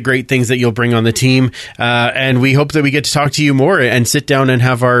all of the great things that you'll bring on the team. And we hope that we get to talk to you more and sit down and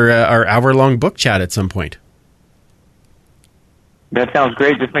have our hour-long book chat at some point. That sounds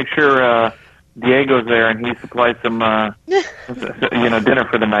great. Just make sure Diego's there and he supplies some dinner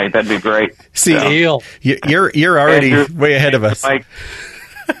for the night. That'd be great. See, you're already way ahead of us.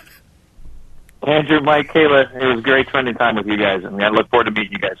 Andrew, Mike, Kayla, it was great spending time with you guys, and I look forward to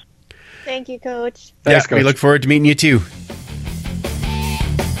meeting you guys. Thank you, Coach. Thanks, Coach. We look forward to meeting you too.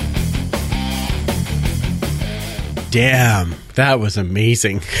 Damn, that was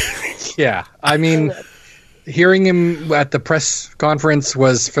amazing. Yeah, I mean, hearing him at the press conference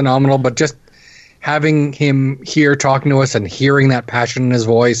was phenomenal, but just having him here talking to us and hearing that passion in his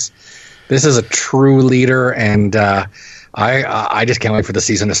voice, this is a true leader, and I just can't wait for the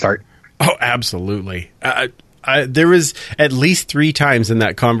season to start. Oh, absolutely. There was at least 3 times in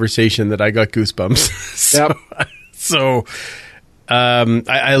that conversation that I got goosebumps.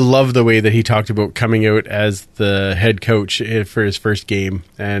 I love the way that he talked about coming out as the head coach for his first game,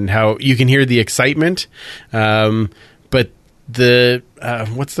 and how you can hear the excitement, but the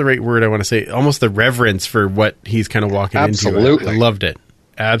what's the right word I want to say? Almost the reverence for what he's kind of walking into. I loved it.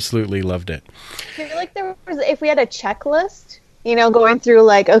 Absolutely loved it. I feel like there was, if we had a checklist, going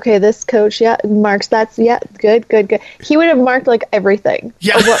through okay, this coach, marks good. He would have marked everything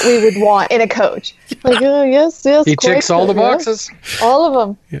of what we would want in a coach. Yes. He checks all the boxes. All of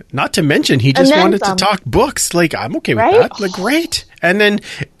them. Yeah. Not to mention, he just wanted to talk books. I'm okay with that. Great. And then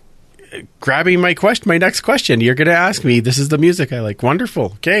grabbing my next question. You're going to ask me, this is the music I like.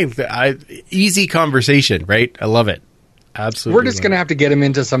 Wonderful. Okay. Easy conversation, right? I love it. Absolutely. We're just going to have to get him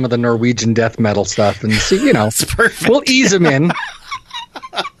into some of the Norwegian death metal stuff and see, It's perfect. We'll ease him in.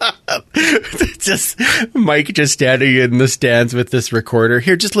 just Mike just standing in the stands with this recorder.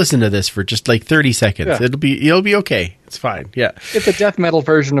 Here, just listen to this for just like 30 seconds. Yeah. It'll be okay. It's fine. Yeah. It's a death metal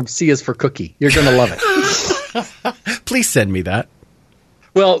version of C is for Cookie. You're going to love it. Please send me that.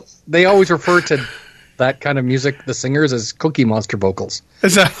 Well, they always refer to that kind of music, the singers, as Cookie Monster vocals.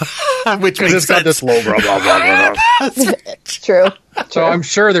 So, which Because makes it's got sense. this low blah, blah, blah, blah, blah. It's true. So I'm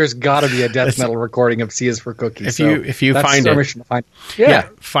sure there's got to be a death metal recording of C is for Cookie. If So you that's find our it. mission to find. Yeah,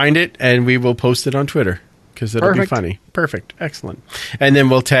 find it and we will post it on Twitter because it'll Perfect. be funny. Perfect. Excellent. And then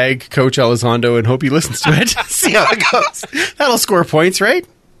we'll tag Coach Elizondo and hope he listens to it. See how it goes. That'll score points, right?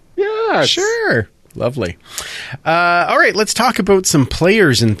 Yes. Sure. Lovely. All right, let's talk about some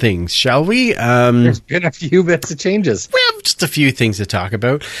players and things, shall we? There's been a few bits of changes. We have just a few things to talk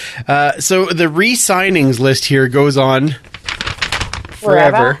about. So the re-signings list here goes on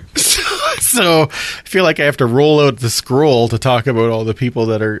forever. So I feel like I have to roll out the scroll to talk about all the people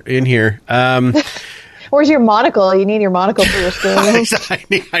that are in here. Where's your monocle? You need your monocle for your screen.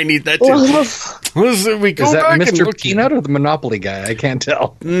 I need that too. We go Is that back and Mr. look Peanut or the Monopoly guy? I can't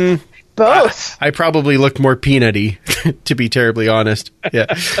tell. Both. I probably looked more peanutty, to be terribly honest. Yeah,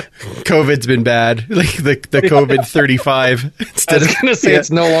 COVID's been bad. Like the COVID 35 I instead was of going to say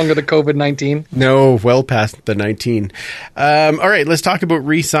it's no longer the COVID-19. No, well past the 19. All right, let's talk about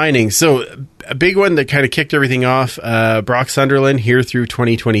re-signing. So a big one that kind of kicked everything off, Brock Sunderland here through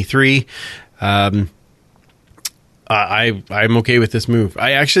 2023. I'm okay with this move.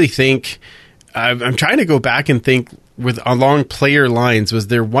 I actually think I'm trying to go back and think with along player lines. Was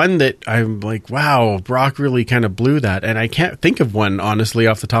there one that I'm like, wow, Brock really kind of blew that? And I can't think of one, honestly,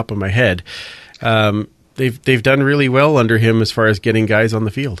 off the top of my head. They've done really well under him as far as getting guys on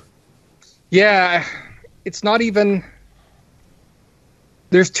the field. Yeah, it's not even...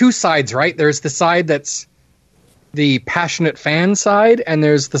 There's two sides, right? There's the side that's the passionate fan side, and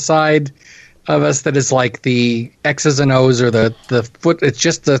there's the side of us that is like the X's and O's or the foot. It's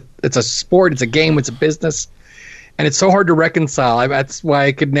just it's a sport, it's a game, it's a business. And it's so hard to reconcile. That's why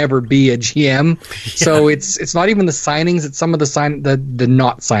I could never be a GM. Yeah. So it's not even the signings; it's some of the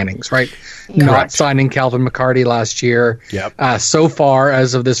not signings, right? Yeah. Not signing Calvin McCarty last year. Yep. So far,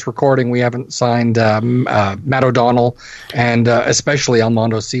 as of this recording, we haven't signed Matt O'Donnell and especially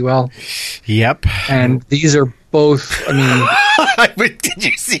Almondo Sewell. Yep. And these are both. I mean, did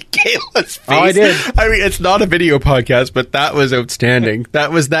you see Kayla's face? Oh, I did. I mean, it's not a video podcast, but that was outstanding.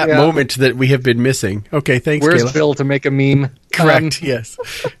 That was that moment that we have been missing. Okay, thanks, Where's Kayla. Bill to make a meme? Correct, yes.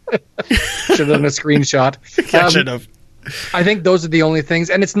 Should have done a screenshot. Should have. I think those are the only things.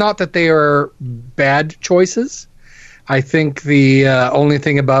 And it's not that they are bad choices. I think the only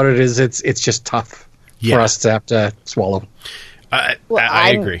thing about it is it's just tough for us to have to swallow. I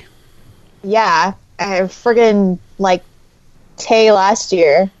agree. Yeah. I friggin' like Tay last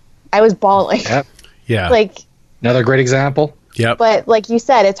year. I was bawling. Yep. Yeah. Like another great example. Yep. But like you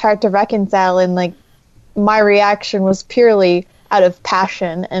said, it's hard to reconcile, and like my reaction was purely out of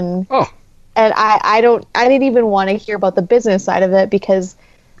passion, and I didn't even want to hear about the business side of it, because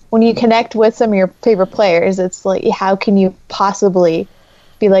when you connect with some of your favorite players, it's like, how can you possibly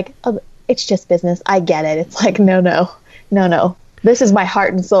be like, oh, it's just business, I get it. It's like, no. This is my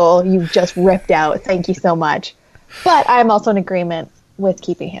heart and soul. You've just ripped out. Thank you so much. But I'm also in agreement with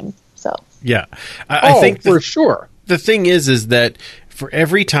keeping him. So yeah, I think for sure. The thing is that for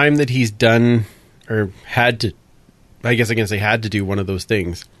every time that he's done or had to, I guess I can say had to do one of those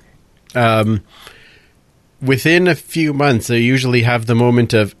things, within a few months, they usually have the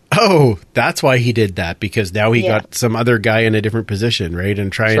moment of, oh, that's why he did that, because now he got some other guy in a different position, right?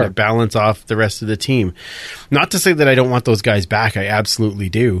 And trying to balance off the rest of the team. Not to say that I don't want those guys back. I absolutely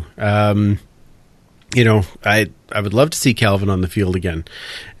do. You know, I would love to see Calvin on the field again.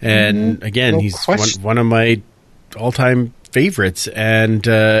 And again, he's one of my all-time favorites. And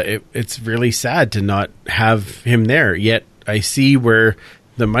it's really sad to not have him there. Yet I see where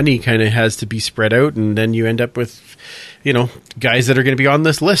the money kind of has to be spread out, and then you end up with, you know, guys that are going to be on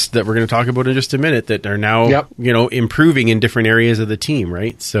this list that we're going to talk about in just a minute that are now, you know, improving in different areas of the team,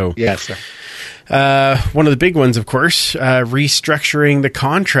 right? So, yes, sir. One of the big ones, of course, restructuring the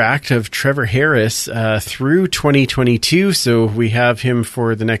contract of Trevor Harris through 2022. So we have him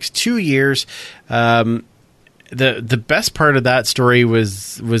for the next 2 years. The best part of that story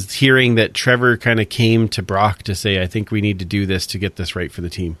was hearing that Trevor kind of came to Brock to say, I think we need to do this to get this right for the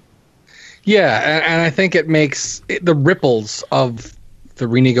team. Yeah, and I think it makes the ripples of the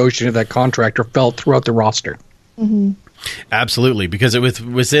renegotiation of that contract are felt throughout the roster. Mm-hmm. Absolutely, because it was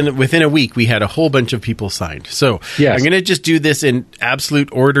within a week we had a whole bunch of people signed. So I'm going to just do this in absolute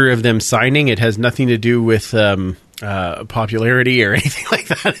order of them signing. It has nothing to do with popularity or anything like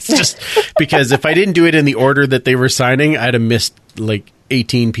that. It's just because if I didn't do it in the order that they were signing, I'd have missed like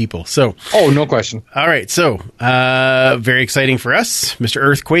 18 people. So, no question. all right. So, very exciting for us. Mr.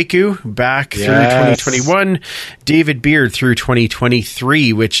 Earthquake back through 2021. David Beard through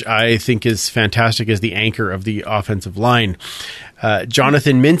 2023, which I think is fantastic as the anchor of the offensive line.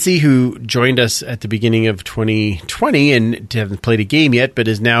 Jonathan Mincy, who joined us at the beginning of 2020 and hasn't played a game yet, but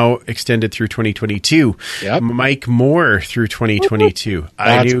is now extended through 2022. Yep. Mike Moore through 2022.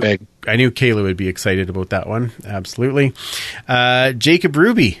 That's big. I knew Kayla would be excited about that one. Absolutely. Jacob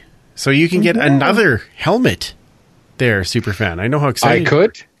Ruby. So you can get another helmet there, Superfan. I know how excited. I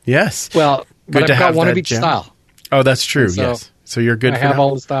could. Yes. Well, Good but to I've have got one that of each gem. style. Oh, that's true. So yes. So you're good I for have that.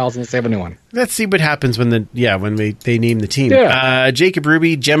 all the styles and save a new one. Let's see what happens when they name the team. Yeah. Jacob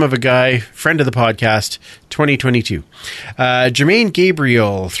Ruby, gem of a guy, friend of the podcast, 2022. Jermaine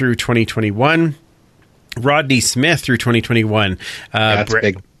Gabriel through 2021. Rodney Smith through 2021. That's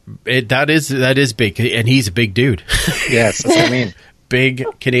big. That is big, and he's a big dude. Yes, that's what I mean. Big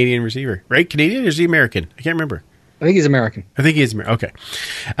Canadian receiver, right? Canadian or is he American? I can't remember. I think he's American. I think he is American. Okay.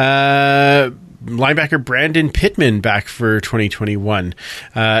 Linebacker Brandon Pittman back for 2021.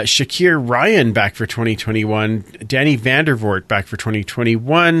 Shakir Ryan back for 2021. Danny Vandervoort back for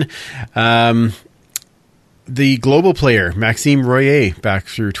 2021. The global player, Maxime Royer, back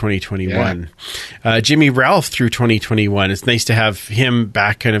through 2021. Jimmy Ralph through 2021. It's nice to have him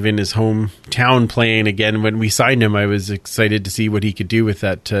back kind of in his hometown playing again. When we signed him, I was excited to see what he could do with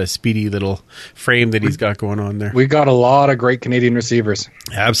that speedy little frame that he's got going on there. We got a lot of great Canadian receivers.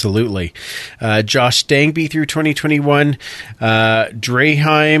 Absolutely. Josh Stangby through 2021. Tommy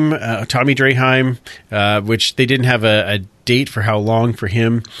Draheim, which they didn't have a date for how long for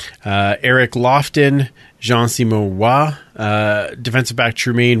him. Eric Lofton, Jean-Simon Roy, defensive back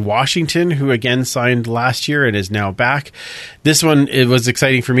Trumaine Washington, who again signed last year and is now back. This one, it was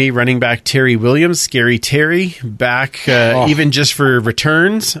exciting for me. Running back Terry Williams, Scary Terry, back even just for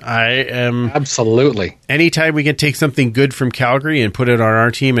returns. I am absolutely. Anytime we can take something good from Calgary and put it on our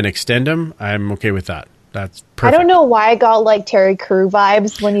team and extend them, I'm okay with that. That's perfect. I don't know why I got like Terry Crew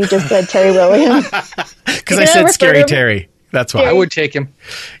vibes when you just said Terry Williams. Because I said Scary Terry. That's why. I would take him.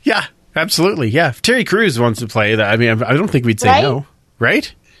 Yeah, absolutely. Yeah. If Terry Crews wants to play that, I mean, I don't think we'd say no.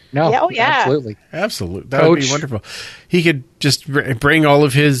 Right? No. Yeah, Absolutely. Absolutely. That would be wonderful. He could just bring all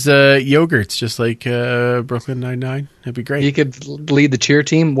of his yogurts, just like Brooklyn Nine-Nine. That'd be great. He could lead the cheer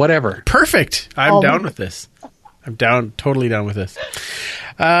team, whatever. Perfect. I'm down with this. I'm totally down with this.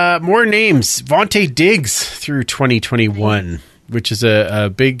 More names. Vontae Diggs through 2021, which is a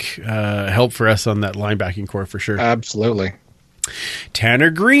big help for us on that linebacking core for sure. Absolutely. Tanner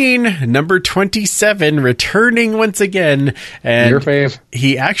Green, number 27, returning once again. And your fave.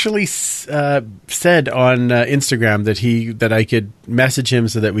 He actually said on Instagram that I could message him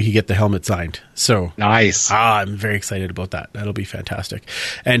so that we could get the helmet signed. So nice. I'm very excited about that. That'll be fantastic.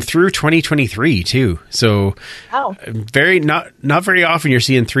 And through 2023 too. So very not very often you're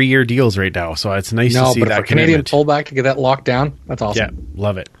seeing 3-year deals right now. So it's nice to see but that for Canadian fullback to get that locked down, that's awesome. Yeah,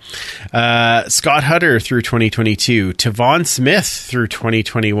 love it. Scott Hutter through 2022. Tavon Smith through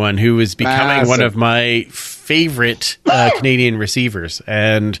 2021, who is becoming one of my favorite Canadian receivers.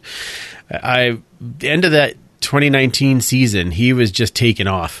 And the end of that 2019 season, he was just taken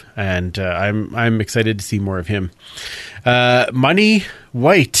off, and I'm excited to see more of him. Money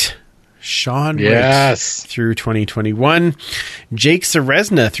White, Sean White through 2021. Jake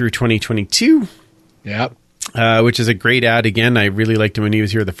Serezna through 2022. Yep. Which is a great ad again. I really liked him when he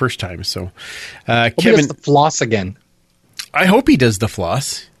was here the first time. So, Kevin, he does the floss again. I hope he does the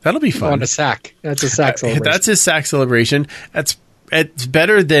floss. That'll be fun. On a sack. That's a sack celebration. That's his sack celebration. It's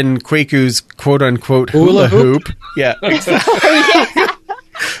better than Kweku's quote unquote hula hoop. Yeah.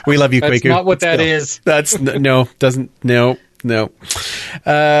 We love you, Kwaku. That's not what that is. That's no.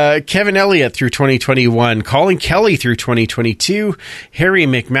 Kevin Elliott through 2021, Colin Kelly through 2022, Harry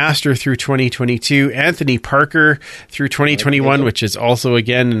McMaster through 2022, Anthony Parker through 2021, which is also,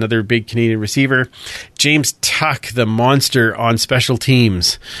 again, another big Canadian receiver, James Tuck, the monster on special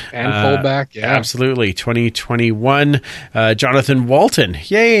teams. And fullback, yeah. Absolutely. 2021, Jonathan Walton.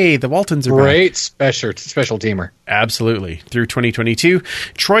 Yay, the Waltons are great special teamer. Absolutely. Through 2022.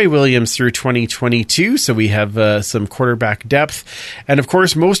 Troy Williams through 2022. So we have some quarterback depth. And of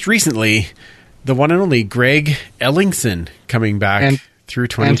course, most recently, the one and only Greg Ellingson coming back through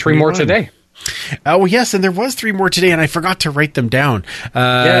 2021. And 3 more today. Oh, yes. And there was 3 more today, and I forgot to write them down. We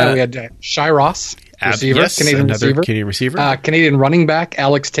had Shy Ross. receiver, Yes, Canadian another receiver. Canadian receiver. Canadian running back,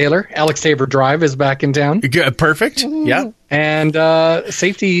 Alex Taylor. Alex Taylor Drive is back in town. Good, perfect. Yeah. And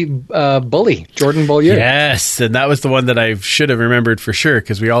safety Bully, Jordan Beaulieu. Yes, and that was the one that I should have remembered for sure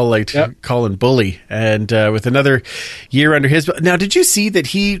because we all liked Colin Bully. And with another year under his... Now, did you see that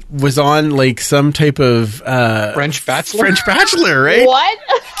he was on like some type of... French Bachelor? French Bachelor, right? What?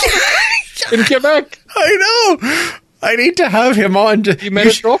 In Quebec. I know. I need to have him on. You met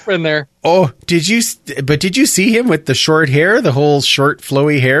his girlfriend there. Oh, did you see him with the short hair, the whole short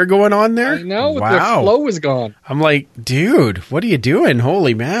flowy hair going on there? I know. Wow. The flow was gone. I'm like, dude, what are you doing?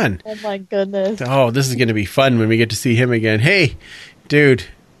 Holy man. Oh my goodness. Oh, this is going to be fun when we get to see him again. Hey, dude,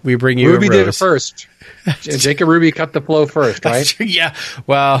 we bring you Ruby a did it rose. first. Jacob Ruby cut the flow first, right? Yeah.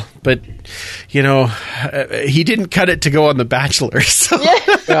 Well, but, you know, he didn't cut it to go on The Bachelor. So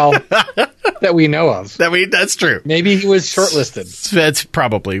Well, that we know of. that's true. Maybe he was shortlisted. It's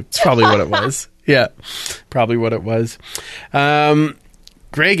probably what it was. Yeah, probably what it was. Greg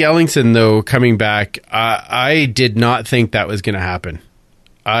Ellingson, though, coming back, I did not think that was going to happen.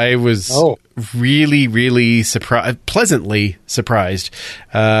 I was really, really pleasantly surprised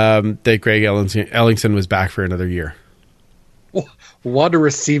that Greg Ellingson was back for another year. What a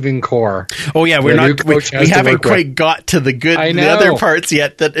receiving core. Oh yeah, we haven't quite got to the other parts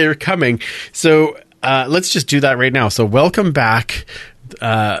yet that are coming. So let's just do that right now. So welcome back,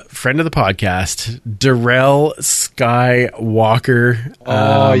 friend of the podcast, Darrell Skywalker.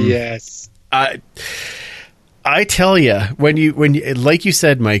 Oh yes. I tell you, when you like you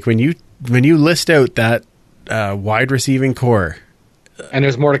said, Mike, when you list out that wide receiving core, and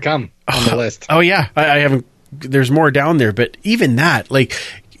there's more to come on the list. Oh yeah, I haven't. There's more down there, but even that, like,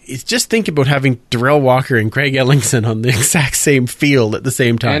 it's just think about having Darrell Walker and Greg Ellingson on the exact same field at the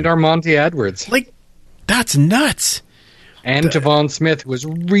same time, and Armonte Edwards. Like, that's nuts. And Javon Smith was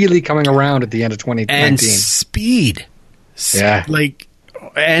really coming around at the end of 2019. And speed, yeah, like.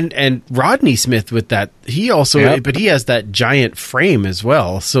 And Rodney Smith with that, he also, but he has that giant frame as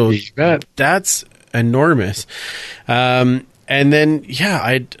well. So that's enormous. And then, we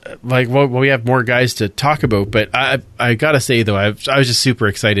have more guys to talk about, but I gotta say though, I was just super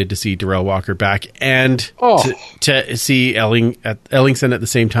excited to see Darrell Walker back and to see Ellingson at the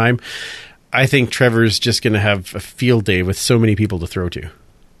same time. I think Trevor's just going to have a field day with so many people to throw to.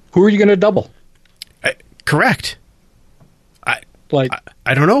 Who are you going to double? Correct.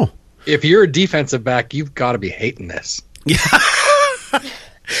 I don't know. If you're a defensive back, you've got to be hating this. Yeah.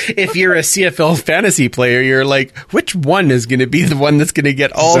 If you're a CFL fantasy player, you're like, which one is going to be the one that's going to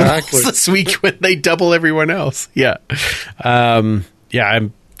get all this week when they double everyone else? Yeah. I'm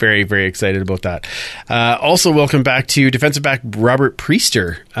very, very excited about that. Also, welcome back to defensive back Robert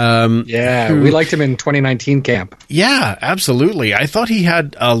Priester. We liked him in 2019 camp. Yeah, absolutely. I thought he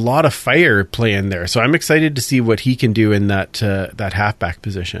had a lot of fire playing there, so I'm excited to see what he can do in that halfback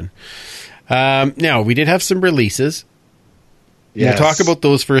position. Now, we did have some releases. Yes. We'll talk about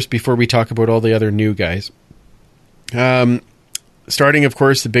those first before we talk about all the other new guys. Starting, of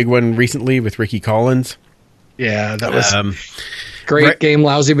course, the big one recently with Ricky Collins. Yeah, that was great game,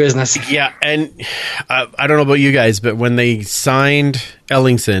 lousy business. Yeah, and I don't know about you guys, but when they signed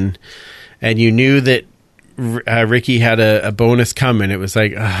Ellingson and you knew that Ricky had a bonus coming, it was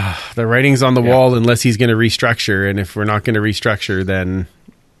like, the writing's on the wall unless he's going to restructure. And if we're not going to restructure, then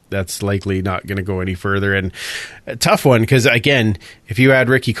that's likely not going to go any further. And a tough one, because again, if you add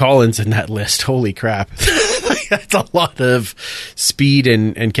Ricky Collins in that list, holy crap. That's a lot of speed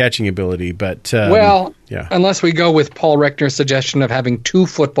and catching ability. But unless we go with Paul Reckner's suggestion of having 2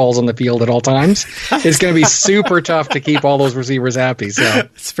 footballs on the field at all times, it's going to be super tough to keep all those receivers happy. So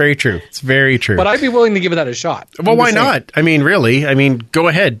it's very true. It's very true. But I'd be willing to give that a shot. Well, why not? I mean, really? I mean, go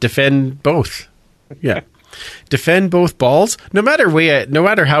ahead, defend both. Yeah. Defend both balls. No matter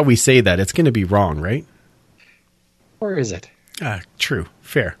how we say that, it's going to be wrong, right? Or is it? True.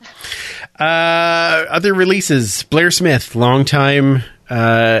 Fair. Other releases. Blair Smith, longtime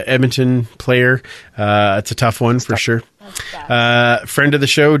Edmonton player. It's a tough one for sure. Friend of the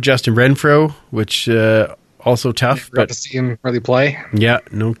show, Justin Renfro, which also tough. But to see him really play. Yeah,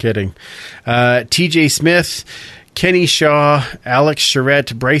 no kidding. TJ Smith, Kenny Shaw, Alex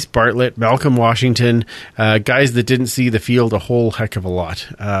Charette, Bryce Bartlett, Malcolm Washington, guys that didn't see the field a whole heck of a lot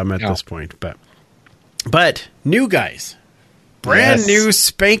at this point. But new guys. Brand new,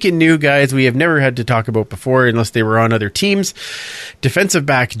 spanking new guys we have never had to talk about before unless they were on other teams. Defensive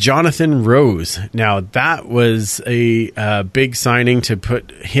back Jonathan Rose. Now, that was a big signing to put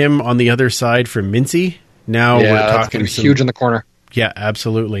him on the other side for Mincy. Now we're talking huge in the corner. Yeah,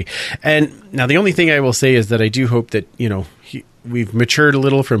 absolutely. And now the only thing I will say is that I do hope that, we've matured a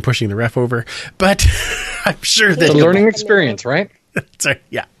little from pushing the ref over, but I'm sure that It's a learning experience, right? Sorry,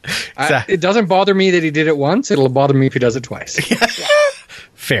 yeah. Exactly. It doesn't bother me that he did it once. It'll bother me if he does it twice.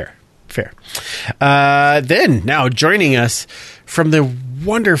 Fair. Then, now joining us from the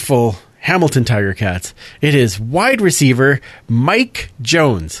wonderful Hamilton Tiger Cats, it is wide receiver Mike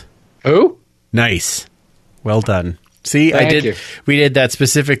Jones. Who? Nice. Well done. See, Thank you. We did that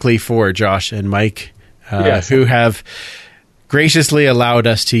specifically for Josh and Mike, Yes. who have graciously allowed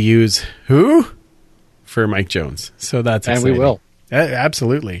us to use who? For Mike Jones. So that's And exciting. we will.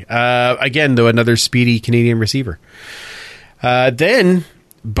 Absolutely. Again, though, another speedy Canadian receiver. Then,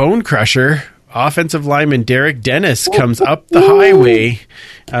 Bone Crusher, offensive lineman Derek Dennis comes up the highway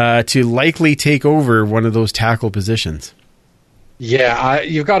to likely take over one of those tackle positions. Yeah,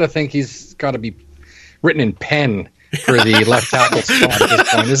 you've got to think he's got to be written in pen for the left tackle spot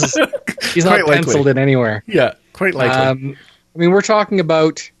at this point. He's not Quite likely. penciled in anywhere. Yeah, quite likely. We're talking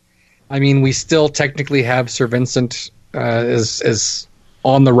about. We still technically have Sir Vincent is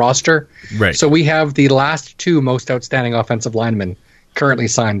on the roster, Right. So we have the last two most outstanding offensive linemen currently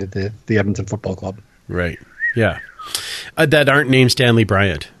signed at the Edmonton Football Club. Right. Yeah. That aren't named Stanley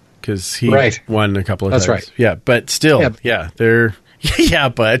Bryant because he Right. won a couple of That's times. right. Yeah, but still, Yeah. they're yeah,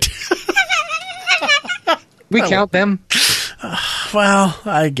 but We count them. well,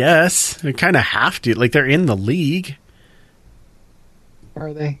 I guess they kind of have to. Like they're in the league.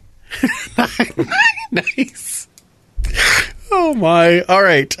 Are they? Nice. Oh my! All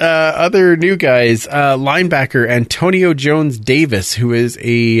right. Other new guys: linebacker Antonio Jones Davis, who is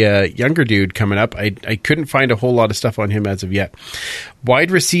a younger dude coming up. I couldn't find a whole lot of stuff on him as of yet.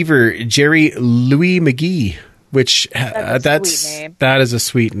 Wide receiver Jerry Louis McGee, which That's a sweet name. that is a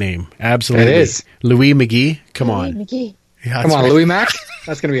sweet name. Absolutely, It is. Louis McGee. Come Louis on, McGee. Yeah, that's Come on, right. Louis Mack.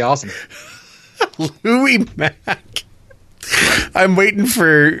 That's going to be awesome. Louis Mack. I'm waiting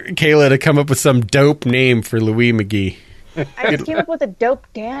for Kayla to come up with some dope name for Louis McGee. I just came up with a dope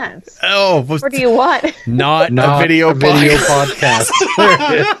dance. Oh, What do you want? not Not a video podcast. There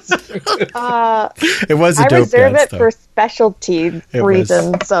it is. It was a I dope reserve dance, it though. for specialty It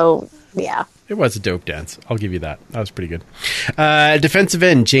reasons. So yeah. It was a dope dance. I'll give you that. That was pretty good. Defensive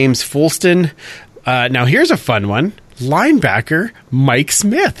end, James Folston. Now, here's a fun one. Linebacker, Mike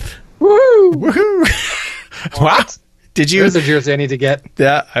Smith. Woo! Woohoo! Wow. Did you? There's a jersey I need to get.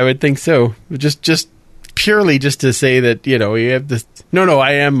 Yeah, I would think so. Just purely just to say that, we have this. No,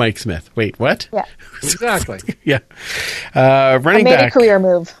 I am Mike Smith. Wait, what? Yeah. Exactly. Yeah. I Running made back. a career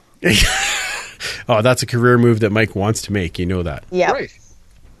move. Oh, that's a career move that Mike wants to make. You know that. Yeah. Right.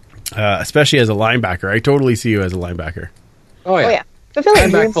 Especially as a linebacker. I totally see you as a linebacker. Oh yeah. Oh yeah. Fulfilling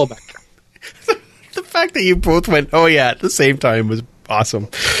Linebacker, dreams. fullback. The fact that you both went, oh yeah, at the same time was awesome.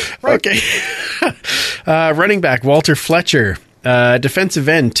 Okay. Running back, Walter Fletcher. Defensive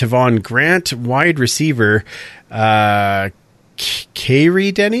end, Tavon Grant. Wide receiver,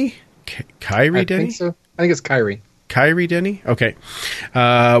 Kyrie Denny? Kyrie I Denny? think so. I think it's Kyrie. Kyrie Denny? Okay.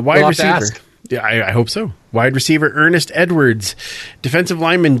 Wide We'll have to receiver. ask. Yeah, I hope so. Wide receiver, Ernest Edwards. Defensive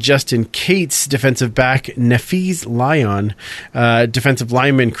lineman, Justin Cates. Defensive back, Nafiz Lyon. Defensive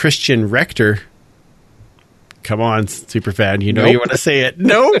lineman, Christian Rector. Come on, superfan. You know Nope. you want to say it.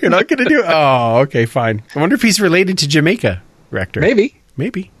 No, you're not going to do it. Oh, okay, fine. I wonder if he's related to Jamaica Rector.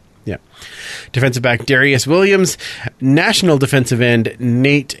 Maybe. Yeah. Defensive back Darius Williams, national defensive end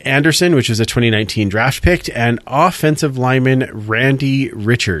Nate Anderson, which was a 2019 draft pick, and offensive lineman Randy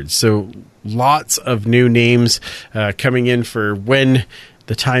Richards. So lots of new names coming in for when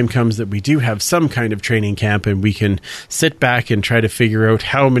the time comes that we do have some kind of training camp and we can sit back and try to figure out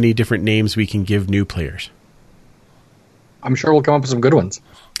how many different names we can give new players. I'm sure we'll come up with some good ones.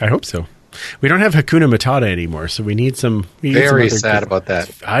 I hope so. We don't have Hakuna Matata anymore, so we need some. Very sad about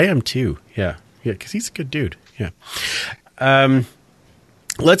that. I am too. Yeah, because he's a good dude. Yeah.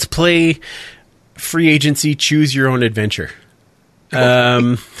 Let's play free agency. Choose your own adventure.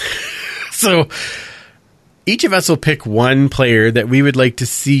 So each of us will pick one player that we would like to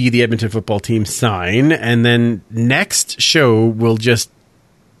see the Edmonton football team sign, and then next show we'll just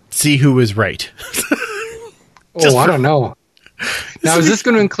see who was right. I don't know. Now, is this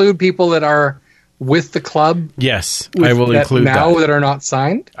going to include people that are with the club? Yes, I will include now that. that are not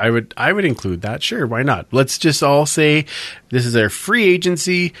signed. I would include that. Sure, why not? Let's just all say this is our free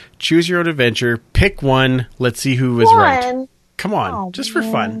agency. Choose your own adventure. Pick one. Let's see who was right. One. Come on, Oh, just for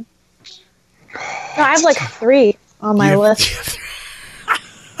fun. No, I have like 3 on my list.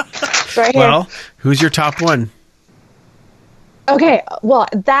 It's right here. Well, who's your top one? Okay, well,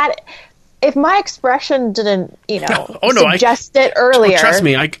 that if my expression didn't, Oh, no, suggest it earlier. Trust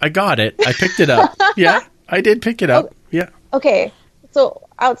me, I got it. I picked it up. Yeah, I did pick it up. Yeah. okay, so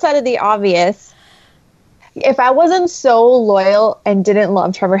outside of the obvious, if I wasn't so loyal and didn't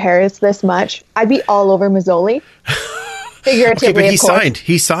love Trevor Harris this much, I'd be all over Mazzoli. Figuratively, Okay, but he of course. signed.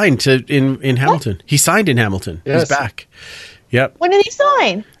 He signed in Hamilton. What? He signed in Hamilton. Yes. He's back. Yep. When did he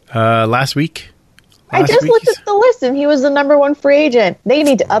sign? Last week. I just looked at the list and he was the number 1 free agent. They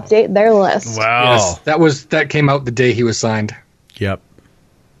need to update their list. Wow. Yes, that came out the day he was signed. Yep.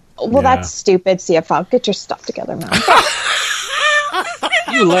 Well, Yeah. that's stupid, CFL. Get your stuff together, man.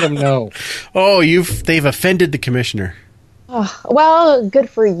 You let him know. Oh, they've offended the commissioner. Well, good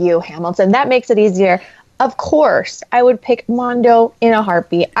for you, Hamilton. That makes it easier. Of course, I would pick Mondo in a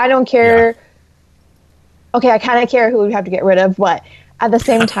heartbeat. I don't care. Yeah. Okay, I kind of care who we'd have to get rid of, but at the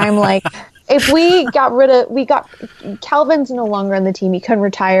same time, like, if Calvin's no longer on the team, he couldn't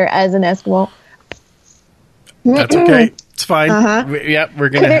retire as an Eskimo. That's okay. It's fine. Uh-huh. We're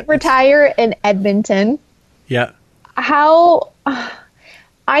going Couldn't to... retire in Edmonton. Yeah. How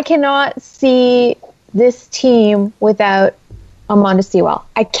I cannot see this team without Amanda Sewell.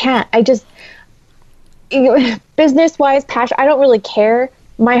 I can't. I just business wise, passion. I don't really care.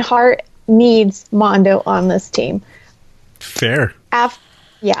 My heart needs Mondo on this team. Fair.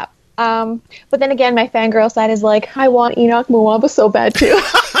 Yeah. But then again, my fangirl side is like, I want Enoch Muamba so bad too.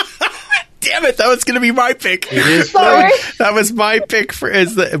 Damn it! That was going to be my pick. Sorry. That was my pick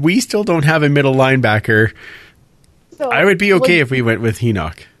we still don't have a middle linebacker. So, I would be okay if we went with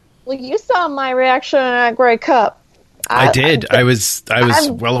Enoch. Well, you saw my reaction at Grey Cup. I did. I was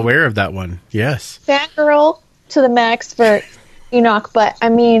well aware of that one. Yes. Fangirl to the max for Enoch, but I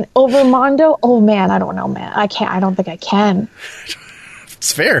mean, over Mondo, oh man, I don't know, man. I don't think I can.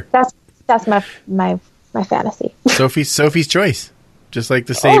 It's fair. That's my fantasy. Sophie's choice. Just like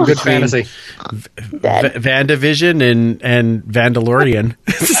the same Good between fantasy. VandaVision and Vandalorian.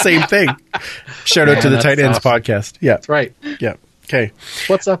 It's the same thing. Shout out to the that's Tight Ends awesome. podcast. Yeah. That's right. Yeah. Okay.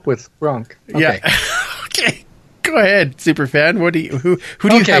 What's up with Gronk? Okay. Yeah. Okay. Go ahead, Superfan. Who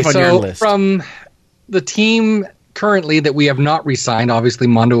do you have on your list? From the team currently that we have not re-signed, obviously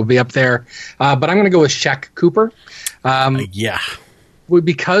Mondo will be up there, but I'm going to go with Shaq Cooper. Yeah.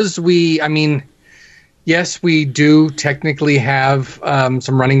 Because yes, we do technically have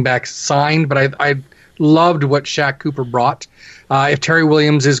some running backs signed, but I loved what Shaq Cooper brought. If Terry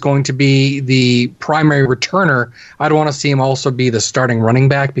Williams is going to be the primary returner, I'd want to see him also be the starting running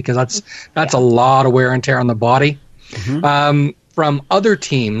back because that's a lot of wear and tear on the body. Mm-hmm. From other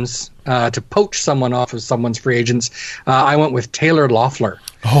teams, to poach someone off of someone's free agents, I went with Taylor Loeffler.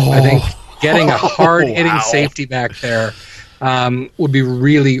 I think getting a hard-hitting safety back there would be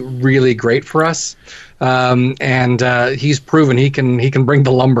really, really great for us. And he's proven he can bring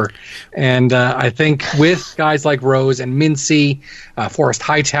the lumber. And I think with guys like Rose and Mincy, Forrest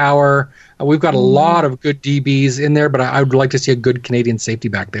Hightower, we've got a lot of good DBs in there, but I would like to see a good Canadian safety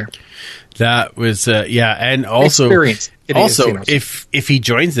back there. That was and also Experience. If he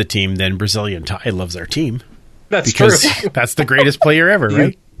joins the team, then Brazilian Ty loves our team. That's because true. that's the greatest player ever,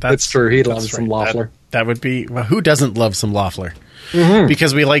 right? That's true. He loves some Loeffler. That would be who doesn't love some Loeffler? Mm-hmm.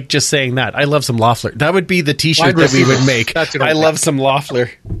 Because we like just saying that. I love some Loeffler. That would be the T-shirt that we would make. I love some Loeffler.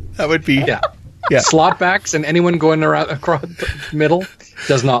 That would be yeah. Yeah. Slotbacks and anyone going around across the middle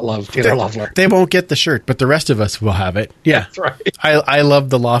does not love Taylor Loeffler. They won't get the shirt, but the rest of us will have it. Yeah, that's right. I love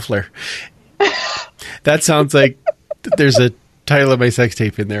the Loeffler. That sounds like there's a title of my sex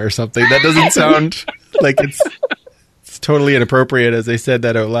tape in there or something. That doesn't sound like it's totally inappropriate as I said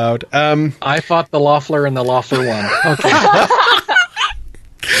that out loud. I fought the Loeffler and the Loeffler won. Okay.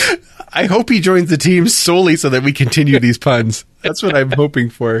 I hope he joins the team solely so that we continue these puns. That's what I'm hoping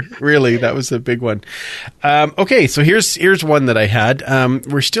for. Really, that was a big one. Okay, so here's one that I had.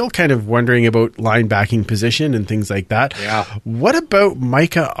 We're still kind of wondering about linebacking position and things like that. Yeah. What about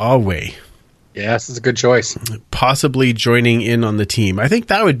Micah Awe? Yes, it's a good choice. Possibly joining in on the team. I think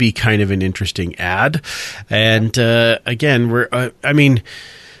that would be kind of an interesting ad. And again,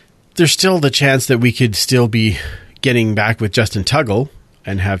 there's still the chance that we could still be getting back with Justin Tuggle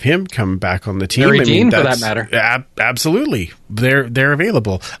and have him come back on the team. Larry Dean, for that matter. Absolutely. They're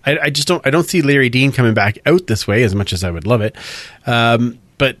available. I don't see Larry Dean coming back out this way as much as I would love it.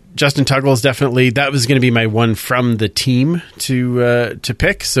 But Justin Tuggle is definitely, that was going to be my one from the team to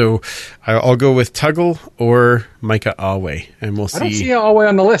pick. So I'll go with Tuggle or Micah Awe, and we'll see. I don't see Awe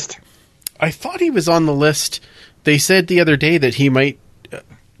on the list. I thought he was on the list. They said the other day that he might.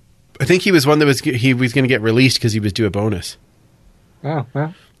 I think he was one that he was going to get released because he was due a bonus. Oh,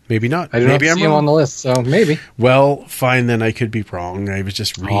 well. Maybe not. I didn't see him on the list, so maybe. Well, fine, then I could be wrong. I was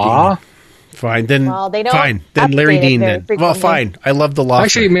just reading. Fine. Then, Well, they don't fine. Then Larry update it Dean very then. frequently. Well, fine. I love the Loeffler.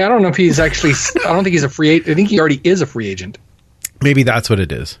 Actually, I mean, I don't know if he's actually. I don't think he's a free agent. I think he already is a free agent. Maybe that's what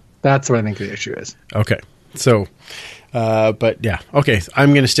it is. That's what I think the issue is. Okay. So, but yeah. Okay. So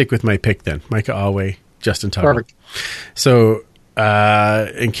I'm going to stick with my pick then. Micah Alway, Justin Tuttle. Perfect. So,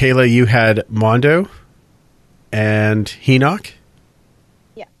 and Kayla, you had Mondo and Enoch.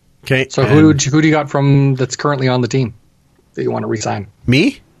 Yeah. Okay. So who do you got from that's currently on the team that you want to resign?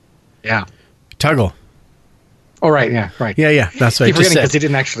 Me? Yeah. Tuggle. Oh, right. Yeah. Right. Yeah. That's what I Keep just forgetting because said. he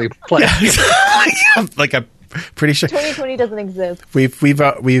didn't actually play. Like I'm pretty sure 2020 doesn't exist.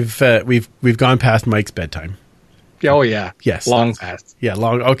 we've gone past Mike's bedtime. Oh, yeah. Yes. Long past. Yeah,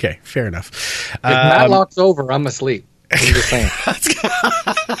 long. Okay, fair enough. If Matlock's over, I'm asleep. I'm just saying.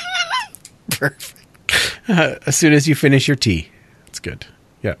 Perfect. As soon as you finish your tea, it's good.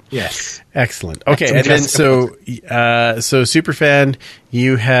 Yeah. Yes. Excellent. Okay, Some and then Jessica so Superfan,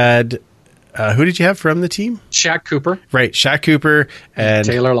 you had who did you have from the team? Shaq Cooper, Right, Shaq Cooper and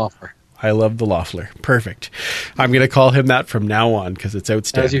Taylor Loeffler. I love the Loeffler. Perfect. I'm going to call him that from now on because it's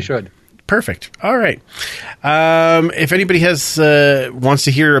outstanding. As you should. Perfect. All right. If anybody has wants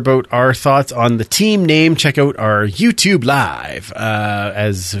to hear about our thoughts on the team name, check out our YouTube live,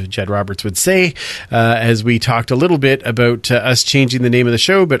 as Jed Roberts would say, as we talked a little bit about us changing the name of the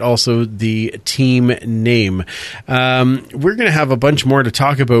show, but also the team name. We're going to have a bunch more to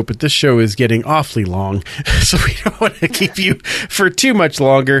talk about, but this show is getting awfully long, so we don't want to keep you for too much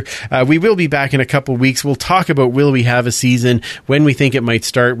longer. We will be back in a couple weeks. We'll talk about will we have a season, when we think it might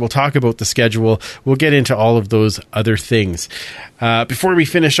start. We'll talk about the schedule. We'll get into all of those other things. Before we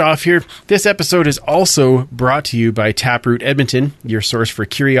finish off here, this episode is also brought to you by Taproot Edmonton, your source for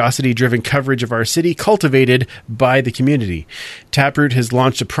curiosity-driven coverage of our city, cultivated by the community. Taproot has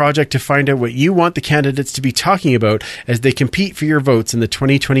launched a project to find out what you want the candidates to be talking about as they compete for your votes in the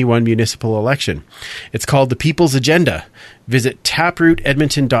 2021 municipal election. It's called the People's Agenda. Visit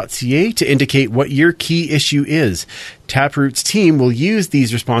taprootedmonton.ca to indicate what your key issue is. Taproot's team will use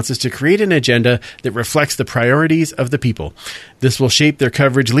these responses to create an agenda that reflects the priorities of the people. This will shape their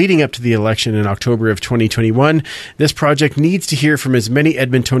coverage leading up to the election in October of 2021. This project needs to hear from as many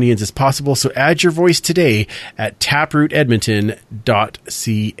Edmontonians as possible, so add your voice today at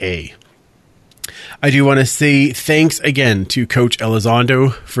taprootedmonton.ca. I do want to say thanks again to Coach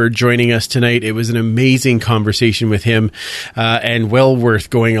Elizondo for joining us tonight. It was an amazing conversation with him, and well worth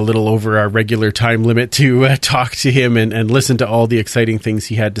going a little over our regular time limit to talk to him and listen to all the exciting things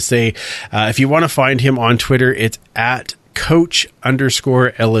he had to say. If you want to find him on Twitter, it's at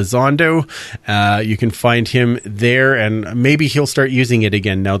Coach_Elizondo. You can find him there, and maybe he'll start using it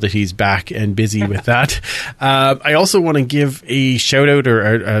again now that he's back and busy with that. I also want to give a shout out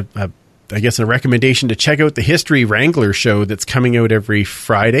or I guess a recommendation to check out the History Wrangler show that's coming out every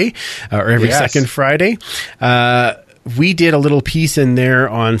Friday or every second Friday. We did a little piece in there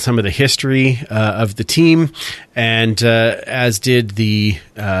on some of the history of the team, and as did the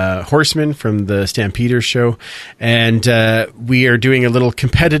Horsemen from the Stampeders show. And we are doing a little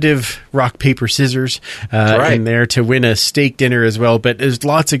competitive rock, paper, scissors in there to win a steak dinner as well. But there's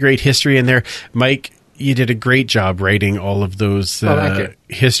lots of great history in there. Mike, you did a great job writing all of those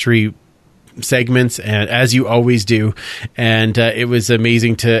history segments, and as you always do, and it was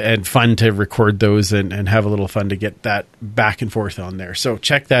amazing and fun to record those and have a little fun to get that back and forth on there. So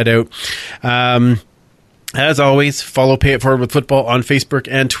check that out. As always, follow Pay It Forward with Football on Facebook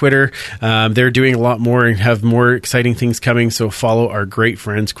and Twitter. They're doing a lot more and have more exciting things coming, so follow our great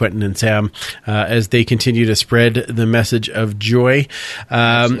friends Quentin and Sam as they continue to spread the message of joy.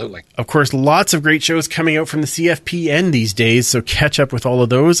 Absolutely. Of course, lots of great shows coming out from the CFPN these days, so catch up with all of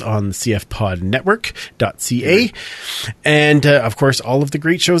those on the cfpodnetwork.ca. And, of course, all of the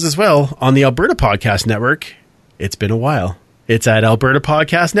great shows as well on the Alberta Podcast Network. It's been a while. It's at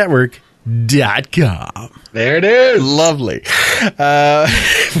albertapodcastnetwork.com. There it is. Lovely.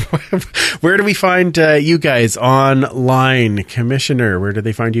 Where do we find you guys online? Commissioner, where do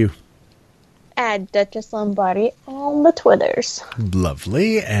they find you? At Duchess Lombardi on the Twitters.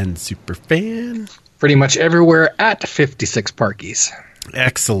 Lovely. And Superfan? Pretty much everywhere at 56 Parkies.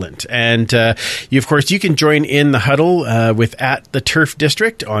 Excellent. And you, of course, you can join in the huddle with at the Turf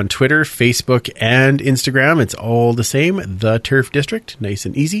District on Twitter, Facebook, and Instagram. It's all the same, the Turf District, nice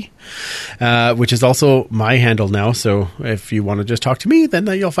and easy, which is also my handle now. So if you want to just talk to me, then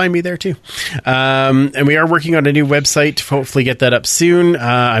you'll find me there too. And we are working on a new website to hopefully get that up soon.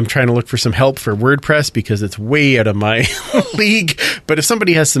 I'm trying to look for some help for WordPress because it's way out of my league. But if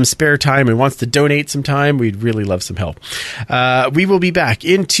somebody has some spare time and wants to donate some time, we'd really love some help. We will be back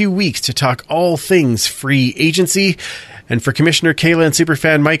in 2 weeks to talk all things free agency. And for Commissioner Kayla and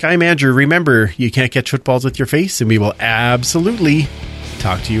Superfan Mike, I'm Andrew. Remember, you can't catch footballs with your face, and we will absolutely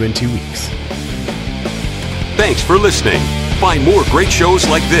talk to you in 2 weeks. Thanks for listening. Find more great shows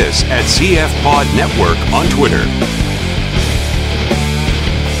like this at CF Pod Network on Twitter.